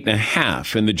went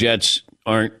 8.5, and the Jets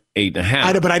aren't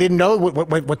 8.5. But I didn't know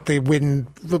what they win,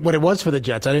 what it was for the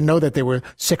Jets. I didn't know that they were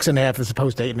 6.5 as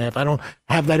opposed to 8.5. I don't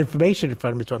have that information in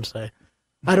front of me, so I'm saying.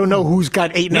 I don't know who's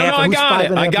got 8.5.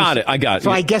 No, I got it.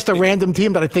 So I guessed a random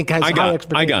team that I think has high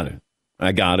expectations.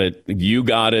 I got it. You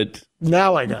got it.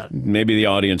 Now I got it. Maybe the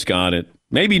audience got it.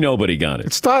 Maybe nobody got it.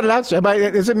 It started out.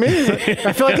 Is it me?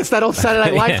 I feel like it's that old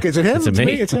Saturday Night Live. Is it him? It's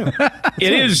me. It's him.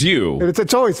 It is you.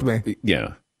 It's always me.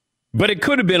 Yeah. But it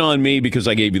could have been on me because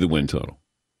I gave you the win total.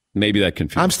 Maybe that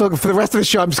confused. I'm still, for the rest of the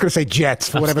show, I'm just going to say Jets.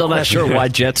 For whatever. I'm still not sure why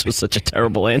Jets was such a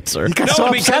terrible answer.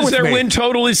 No, because their win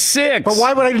total is 6. But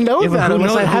why would I know that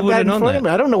unless I have that in front of me?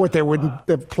 I don't know what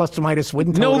the plus or minus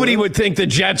win total Nobody is. would think the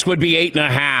Jets would be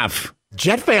 8.5.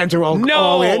 Jet fans are all in.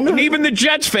 No, even the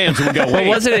Jets fans would go, well,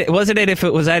 wasn't it if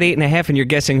it was at 8.5 and you're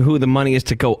guessing who the money is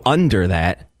to go under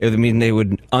that, it would mean they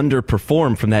would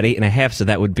underperform from that 8.5, so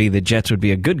that would be the Jets would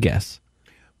be a good guess.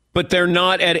 But they're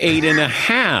not at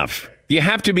 8.5. You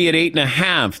have to be at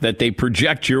 8.5 that they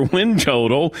project your win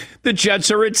total. The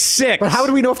Jets are at 6. But how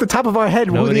do we know off the top of our head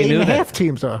who the 8.5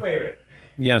 teams are?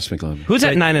 Yes, McLovin. Who's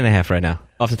at 9.5 right now,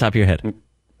 off the top of your head?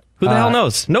 Who the hell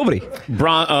knows? Nobody.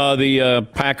 The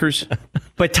Packers.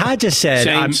 But Todd just said,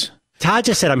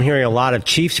 I'm hearing a lot of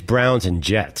Chiefs, Browns, and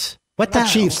Jets. What the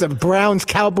Chiefs? The Browns,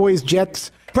 Cowboys, Jets.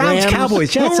 Browns, Rams.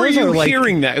 Cowboys, Jets. Who are you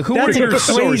hearing that? Who are your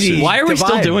sources? Why are we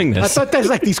still doing this? I thought there's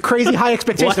like these crazy high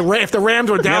expectations. If the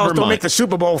Rams or Dallas don't make the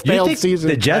Super Bowl, failed season.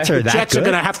 The Jets are that Jets good? are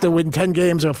going to have to win 10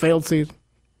 games or failed season.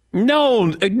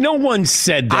 No one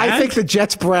said that. I think the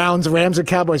Jets, Browns, Rams, and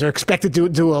Cowboys are expected to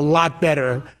do a lot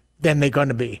better than they're going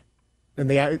to be. And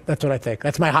that's what I think.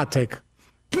 That's my hot take.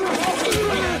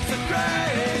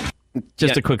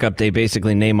 Just a quick update.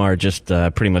 Basically, Neymar just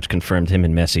pretty much confirmed him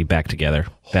and Messi back together.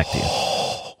 Back to you.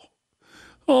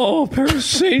 Oh, Paris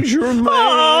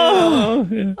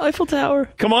Saint-Germain. Eiffel Tower.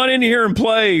 Come on in here and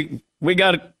play. We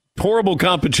got horrible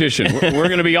competition. We're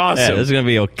going to be awesome. Yeah, this is going to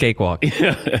be a cakewalk.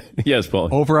 Yes, Paul.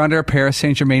 Over under Paris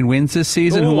Saint-Germain wins this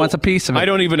season. Who wants a piece of it? I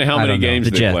don't even know how many games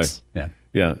the they Jets. play.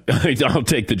 Yeah. I'll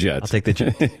take the Jets. I'll take the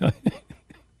Jets.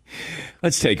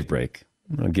 Let's take a break.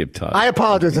 I'll give Todd. I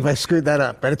apologize if I screwed that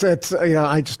up, but it's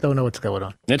I just don't know what's going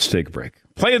on. Let's take a break.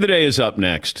 Play of the day is up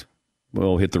next.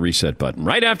 We'll hit the reset button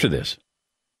right after this.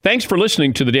 Thanks for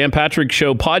listening to the Dan Patrick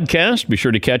Show podcast. Be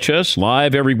sure to catch us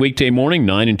live every weekday morning,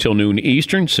 9 until noon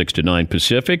Eastern, 6 to 9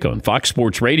 Pacific on Fox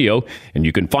Sports Radio. And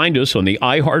you can find us on the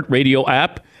iHeartRadio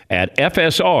app at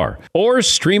FSR or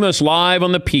stream us live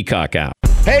on the Peacock app.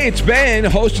 Hey, it's Ben,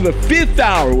 host of the Fifth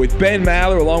Hour with Ben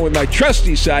Maller, along with my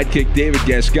trusty sidekick, David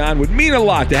Gascon. Would mean a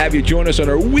lot to have you join us on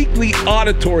our weekly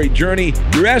auditory journey.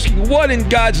 You're asking, what in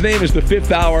God's name is the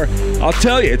Fifth Hour? I'll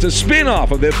tell you, it's a spin-off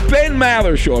of the Ben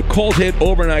Maller Show, a cult hit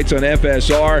overnights on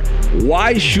FSR.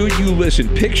 Why should you listen?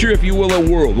 Picture, if you will, a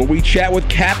world where we chat with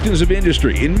captains of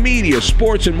industry in media,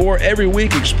 sports, and more every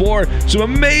week. Explore some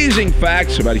amazing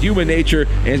facts about human nature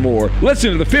and more.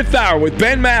 Listen to the Fifth Hour with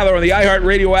Ben Maller on the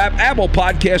iHeartRadio app, Apple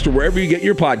Podcast, or wherever you get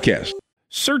your podcast.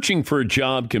 Searching for a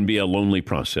job can be a lonely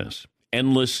process.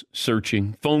 Endless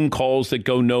searching, phone calls that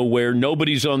go nowhere,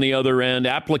 nobody's on the other end,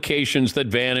 applications that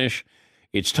vanish.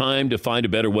 It's time to find a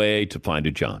better way to find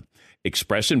a job.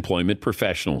 Express Employment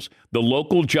Professionals, the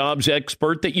local jobs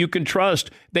expert that you can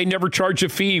trust. They never charge a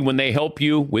fee when they help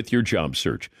you with your job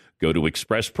search. Go to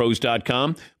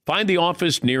expresspros.com, find the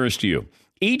office nearest you.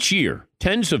 Each year,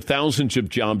 tens of thousands of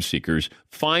job seekers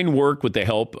find work with the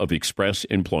help of Express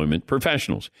Employment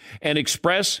Professionals. And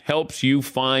Express helps you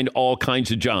find all kinds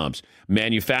of jobs,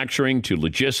 manufacturing to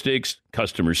logistics,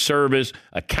 customer service,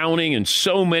 accounting, and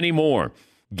so many more.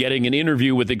 Getting an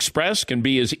interview with Express can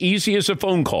be as easy as a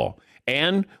phone call.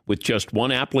 And with just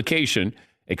one application,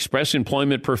 Express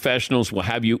Employment Professionals will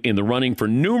have you in the running for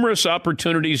numerous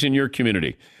opportunities in your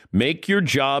community. Make your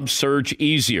job search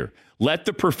easier. Let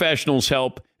the professionals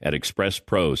help at Express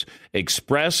Pros.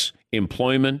 Express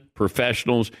Employment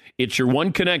Professionals. It's your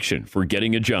one connection for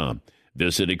getting a job.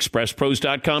 Visit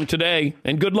expresspros.com today,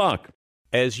 and good luck.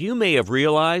 As you may have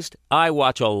realized, I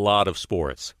watch a lot of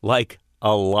sports. Like,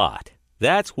 a lot.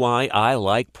 That's why I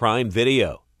like Prime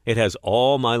Video. It has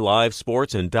all my live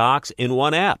sports and docs in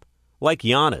one app. Like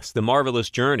Giannis, The Marvelous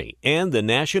Journey, and the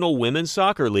National Women's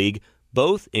Soccer League,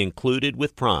 both included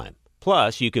with Prime.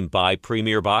 Plus, you can buy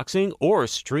Premier Boxing or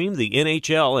stream the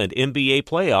NHL and NBA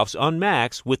playoffs on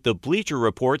Max with the Bleacher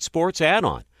Report Sports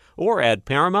add-on, or add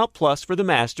Paramount Plus for the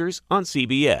Masters on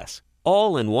CBS.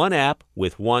 All in one app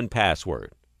with one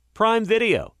password. Prime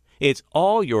Video. It's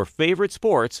all your favorite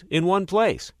sports in one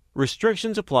place.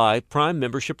 Restrictions apply. Prime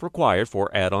membership required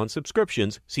for add-on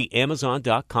subscriptions. See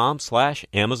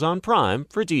Amazon.com/Amazon Prime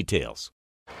for details.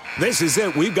 This is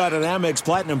it. We've got an Amex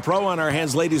Platinum Pro on our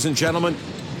hands, ladies and gentlemen.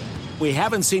 We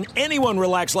haven't seen anyone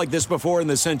relax like this before in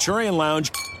the Centurion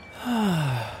Lounge.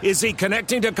 Is he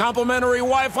connecting to complimentary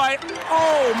Wi-Fi?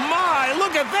 Oh, my!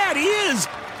 Look at that! He is!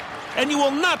 And you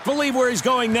will not believe where he's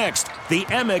going next. The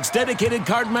Amex dedicated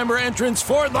card member entrance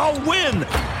for the win!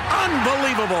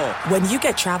 Unbelievable! When you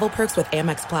get travel perks with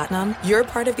Amex Platinum, you're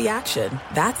part of the action.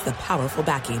 That's the powerful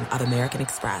backing of American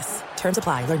Express. Terms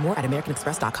apply. Learn more at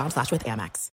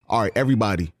americanexpress.com/withAmex. All right,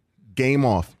 everybody, game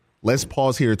off. Let's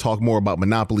pause here to talk more about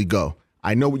Monopoly Go.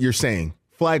 I know what you're saying.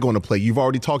 Flag on the play. You've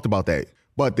already talked about that.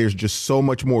 But there's just so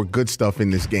much more good stuff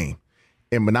in this game.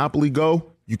 In Monopoly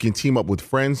Go, you can team up with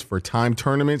friends for time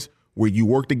tournaments where you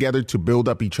work together to build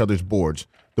up each other's boards.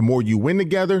 The more you win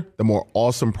together, the more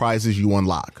awesome prizes you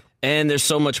unlock. And there's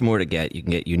so much more to get. You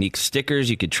can get unique stickers.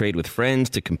 You could trade with friends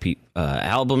to compete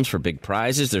albums for big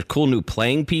prizes. There's cool new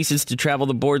playing pieces to travel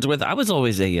the boards with. I was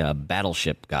always a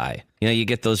battleship guy. You know, you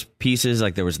get those pieces,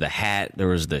 like there was the hat, there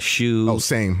was the shoe. Oh,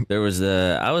 same. I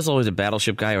was always a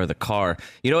battleship guy, or the car.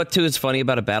 You know what, too, is funny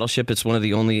about a battleship? It's one of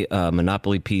the only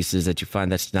Monopoly pieces that you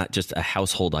find that's not just a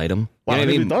household item. Wow, You know I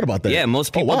what never thought about that. Yeah,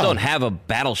 most people wow. don't have a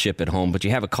battleship at home, but you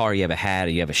have a car, you have a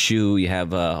hat, you have a shoe, you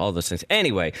have all those things.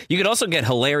 Anyway, you could also get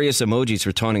hilarious emojis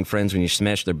for taunting friends when you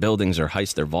smash their buildings or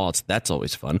heist their vaults. That's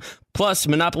always fun. Plus,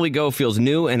 Monopoly Go feels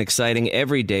new and exciting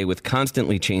every day with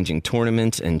constantly changing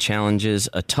tournaments and challenges.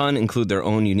 A ton include their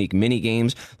own unique mini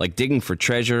games like digging for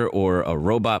treasure or a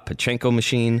robot Pachinko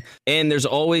machine. And there's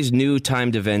always new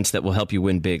timed events that will help you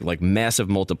win big, like massive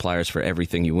multipliers for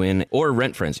everything you win or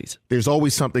rent frenzies. There's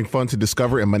always something fun to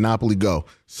discover in Monopoly Go.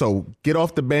 So get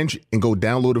off the bench and go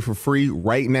download it for free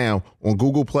right now on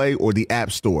Google Play or the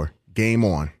App Store. Game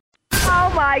on.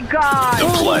 Oh, my God. The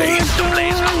play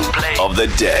of the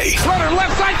day. Runner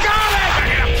left side, got it!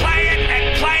 They're going to play it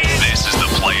and play it. This is the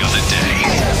play of the day.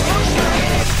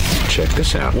 Check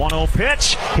this out. 1-0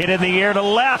 pitch, hit in the air to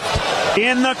left,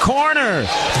 in the corner.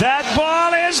 That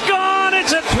ball is gone.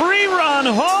 It's a 3-run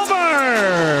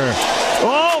homer.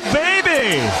 Oh,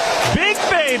 baby. Big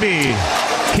baby.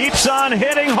 Keeps on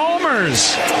hitting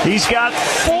homers. He's got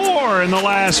 4 in the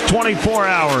last 24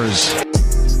 hours.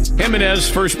 Jimenez,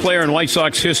 first player in White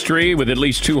Sox history with at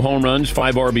least 2 home runs,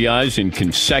 5 RBIs in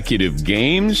consecutive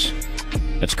games.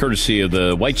 That's courtesy of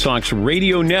the White Sox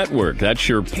Radio Network. That's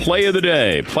your play of the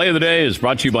day. Play of the day is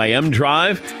brought to you by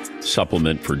M-Drive,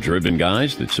 supplement for driven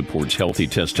guys that supports healthy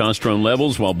testosterone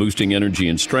levels while boosting energy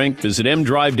and strength. Visit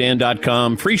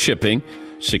mdrivedan.com. Free shipping,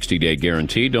 60-day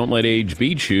guarantee. Don't let age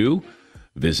beat you.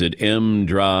 Visit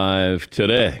M-Drive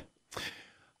today.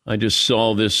 I just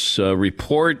saw this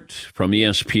report from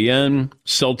ESPN.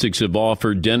 Celtics have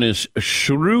offered Dennis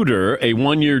Schroeder a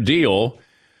 1-year deal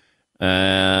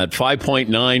at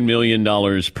 $5.9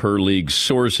 million per league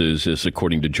sources, is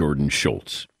according to Jordan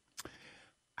Schultz.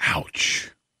 Ouch.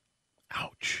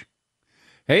 Ouch.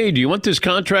 Hey, do you want this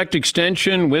contract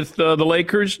extension with the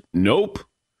Lakers? Nope.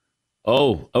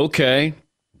 Oh, okay.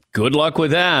 Good luck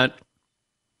with that.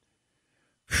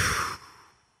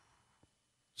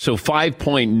 So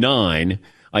 5.9,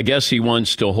 I guess he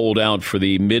wants to hold out for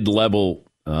the mid-level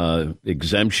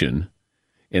exemption,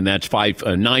 and that's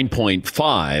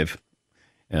 9.5.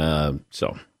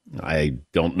 So I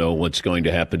don't know what's going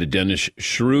to happen to Dennis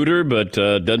Schroeder, but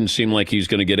doesn't seem like he's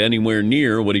going to get anywhere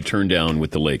near what he turned down with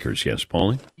the Lakers. Yes,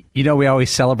 Paulie? You know, we always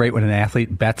celebrate when an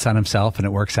athlete bets on himself and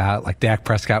it works out, like Dak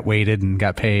Prescott waited and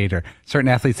got paid, or certain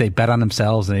athletes, they bet on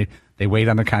themselves and they wait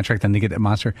on their contract and they get that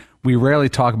monster. We rarely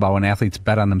talk about when athletes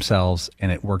bet on themselves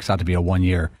and it works out to be a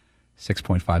 1-year,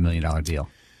 $6.5 million deal.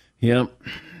 Yeah.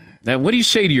 Now, what do you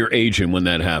say to your agent when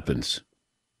that happens?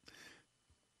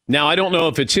 Now, I don't know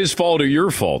if it's his fault or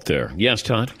your fault there. Yes,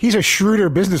 Todd? He's a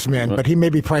shrewder bubusinessman, but he may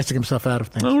be pricing himself out of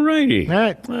things. All righty. All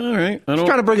right. All right. Just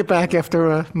trying to bring it back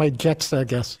after my Jets, I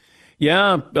guess.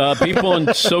 Yeah, people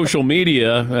on social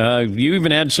media, you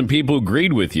even had some people who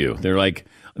agreed with you. They're like,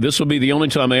 this will be the only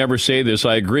time I ever say this.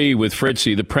 I agree with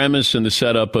Fritzy. The premise and the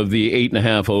setup of the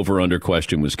 8.5 over-under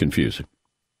question was confusing.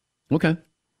 Okay.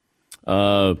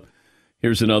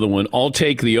 Here's another one. I'll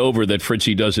take the over that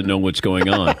Fritzy doesn't know what's going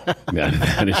on.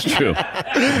 That is true.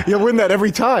 You'll win that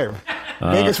every time.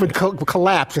 Vegas would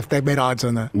collapse if they made odds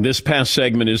on that. This past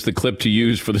segment is the clip to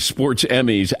use for the Sports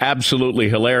Emmys. Absolutely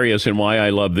hilarious and why I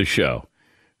love the show.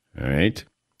 All right.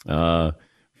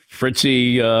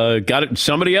 Fritzy got it.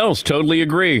 Somebody else totally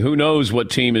agree. Who knows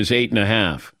what team is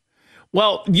 8.5?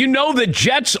 Well, you know the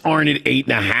Jets aren't at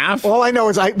 8.5. All I know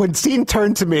is when Sean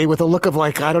turned to me with a look of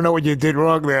like, I don't know what you did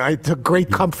wrong there, I took great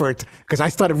comfort because I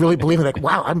started really believing like,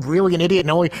 wow, I'm really an idiot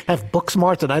and only have book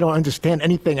smarts and I don't understand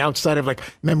anything outside of like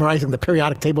memorizing the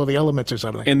periodic table of the elements or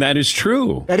something. And that is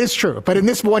true. That is true. But in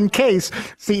this one case,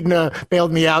 Seton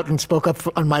bailed me out and spoke up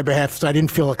on my behalf, so I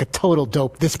didn't feel like a total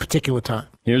dope this particular time.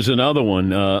 Here's another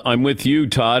one. I'm with you,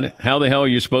 Todd. How the hell are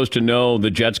you supposed to know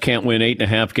the Jets can't win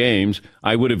 8.5 games?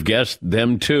 I would have guessed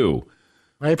them too.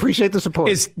 I appreciate the support.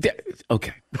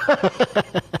 Okay.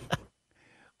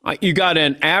 You got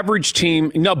an average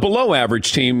team, no, below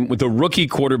average team with a rookie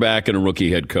quarterback and a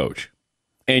rookie head coach.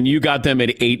 And you got them at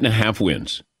 8.5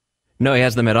 wins. No, he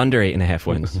has them at under 8.5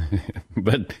 wins.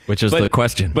 Which is the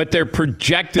question. But they're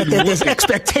projected. But there's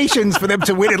expectations for them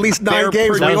to win at least 9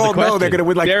 games. We all know they're going to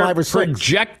win like 5 or 6. Their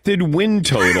projected win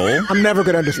total. I'm never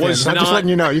going to understand this. I'm just letting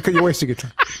you know. You're wasting your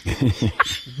time.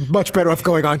 Much better off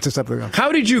going on to something else.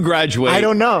 How did you graduate? I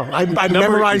don't know. I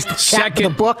memorized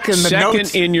the book and the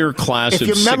notes. Second in your class if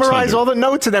you memorize all the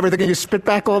notes and everything and you spit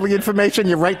back all the information,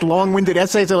 you write long-winded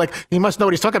essays, they're like, he must know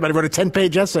what he's talking about. He wrote a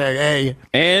 10-page essay. Hey.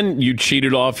 And you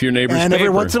cheated off your neighbor's and paper. Every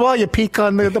once in a while, you peek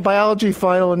on the biology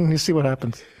file and you see what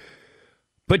happens.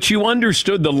 But you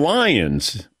understood the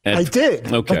Lions. I did.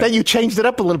 Okay. But then you changed it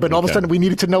up a little bit. And all of a sudden, we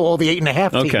needed to know all the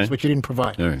 8.5 teams, which you didn't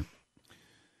provide. All right.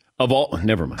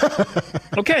 Never mind.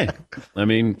 Okay. I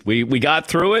mean, we got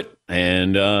through it,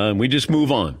 and we just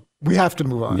move on. We have to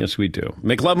move on. Yes, we do.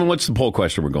 McLovin, what's the poll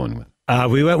question we're going with?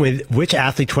 We went with which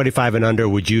athlete 25 and under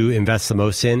would you invest the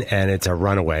most in? And it's a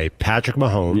runaway. Patrick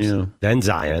Mahomes, then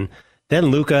Zion, then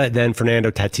Luka, then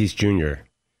Fernando Tatis Jr.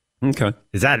 Okay.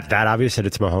 Is that obvious that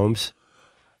it's Mahomes?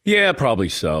 Yeah, probably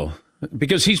so.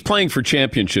 Because he's playing for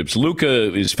championships.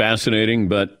 Luka is fascinating,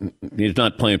 but he's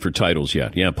not playing for titles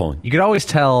yet. Yeah, Paul. You could always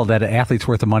tell that an athlete's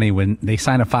worth of money when they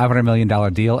sign a $500 million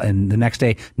deal, and the next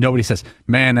day nobody says,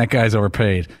 "Man, that guy's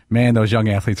overpaid. Man, those young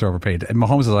athletes are overpaid." And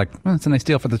Mahomes is like, "It's a nice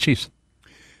deal for the Chiefs."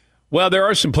 Well, there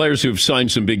are some players who have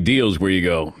signed some big deals where you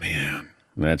go, "Man,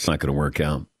 that's not going to work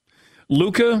out."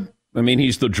 Luka, I mean,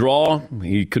 he's the draw.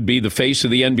 He could be the face of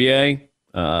the NBA.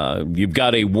 You've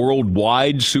got a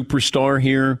worldwide superstar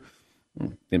here.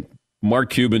 Mark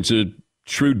Cuban's a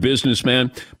shrewd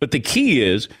businessman. But the key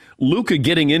is Luka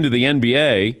getting into the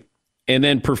NBA and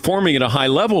then performing at a high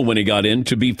level when he got in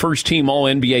to be first team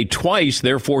All-NBA twice.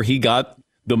 Therefore, he got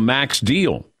the max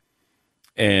deal.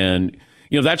 And,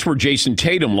 that's where Jason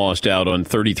Tatum lost out on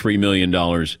 $33 million.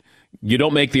 You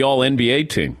don't make the All-NBA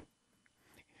team.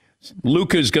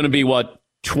 Luka is going to be,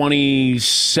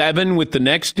 27 with the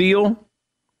next deal?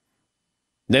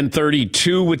 Then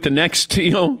 32 with the next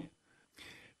deal?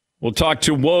 We'll talk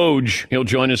to Woj. He'll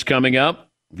join us coming up.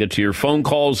 Get to your phone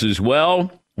calls as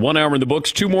well. 1 hour in the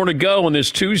books, 2 more to go on this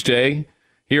Tuesday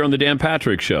here on the Dan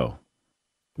Patrick Show.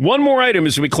 One more item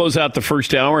as we close out the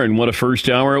first hour, and what a first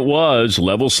hour it was.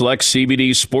 Level Select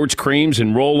CBD sports creams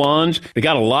and roll-ons. They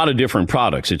got a lot of different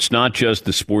products. It's not just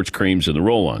the sports creams and the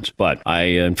roll-ons. But I,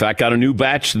 in fact, got a new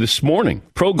batch this morning.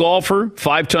 Pro golfer,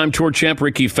 5-time tour champ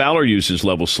Ricky Fowler uses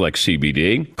Level Select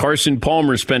CBD. Carson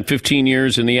Palmer spent 15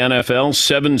 years in the NFL,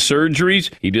 7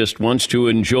 surgeries. He just wants to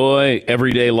enjoy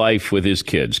everyday life with his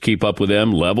kids. Keep up with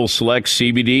them. Level Select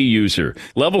CBD user.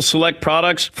 Level Select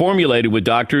products formulated with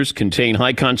doctors contain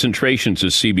high concentrations of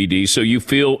CBD, so you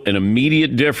feel an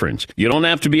immediate difference. You don't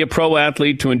have to be a pro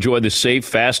athlete to enjoy the safe,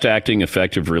 fast-acting,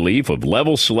 effective relief of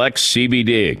Level Select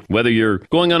CBD. Whether you're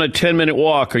going on a 10-minute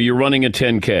walk or you're running a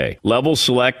 10K, Level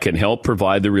Select can help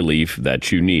provide the relief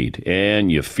that you need,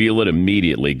 and you feel it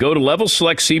immediately. Go to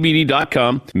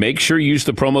LevelSelectCBD.com. Make sure you use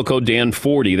the promo code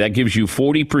Dan40. That gives you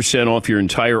 40% off your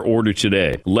entire order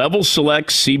today.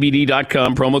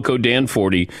 LevelSelectCBD.com, promo code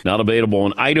Dan40. Not available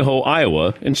in Idaho,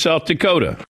 Iowa, and South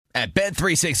Dakota. At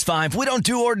Bet365, we don't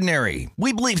do ordinary.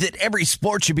 We believe that every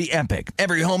sport should be epic.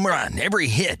 Every home run, every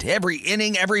hit, every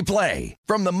inning, every play.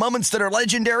 From the moments that are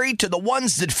legendary to the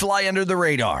ones that fly under the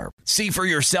radar. See for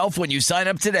yourself when you sign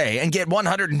up today and get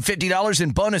 $150 in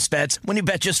bonus bets when you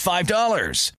bet just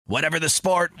 $5. Whatever the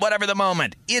sport, whatever the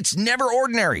moment, it's never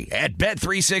ordinary at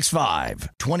Bet365.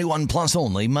 21 plus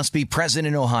only. Must be present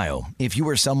in Ohio. If you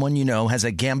or someone you know has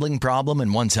a gambling problem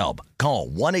and wants help, call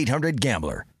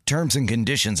 1-800-GAMBLER. Terms and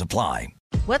conditions apply.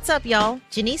 What's up, y'all?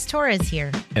 Janice Torres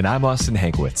here. And I'm Austin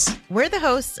Hankwitz. We're the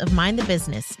hosts of Mind the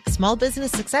Business, Small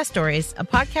Business Success Stories, a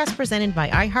podcast presented by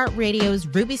iHeartRadio's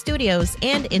Ruby Studios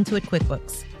and Intuit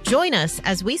QuickBooks. Join us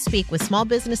as we speak with small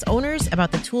business owners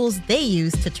about the tools they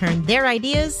use to turn their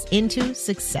ideas into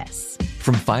success.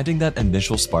 From finding that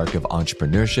initial spark of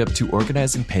entrepreneurship to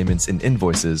organizing payments and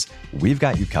invoices, we've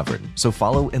got you covered. So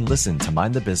follow and listen to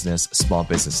Mind the Business Small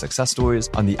Business Success Stories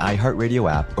on the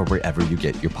iHeartRadio app or wherever you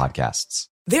get your podcasts.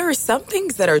 There are some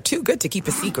things that are too good to keep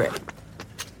a secret.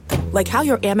 Like how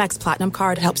your Amex Platinum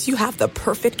card helps you have the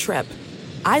perfect trip.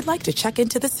 I'd like to check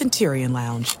into the Centurion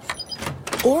Lounge.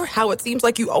 Or how it seems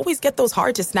like you always get those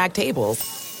hard-to-snag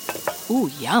tables. Ooh,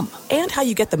 yum. And how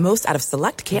you get the most out of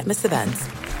select can't-miss events.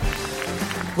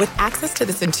 With access to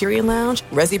the Centurion Lounge,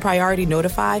 Resi Priority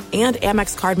Notified, and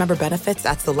Amex card member benefits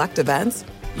at select events,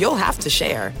 you'll have to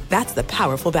share. That's the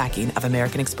powerful backing of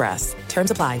American Express. Terms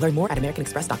apply. Learn more at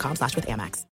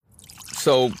americanexpress.com/withAmex.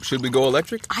 So, should we go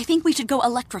electric? I think we should go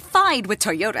electrified with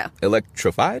Toyota.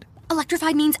 Electrified?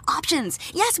 Electrified means options.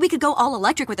 Yes, we could go all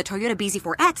electric with the Toyota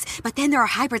BZ4X, but then there are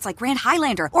hybrids like Grand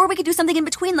Highlander, or we could do something in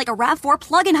between like a RAV4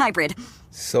 plug-in hybrid.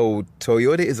 So,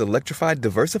 Toyota is electrified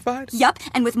diversified? Yup,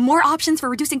 and with more options for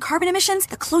reducing carbon emissions,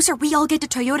 the closer we all get to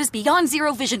Toyota's Beyond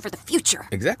Zero vision for the future.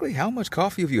 Exactly how much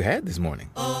coffee have you had this morning?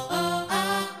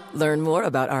 Learn more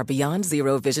about our Beyond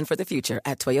Zero vision for the future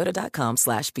at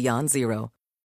toyota.com/beyond zero.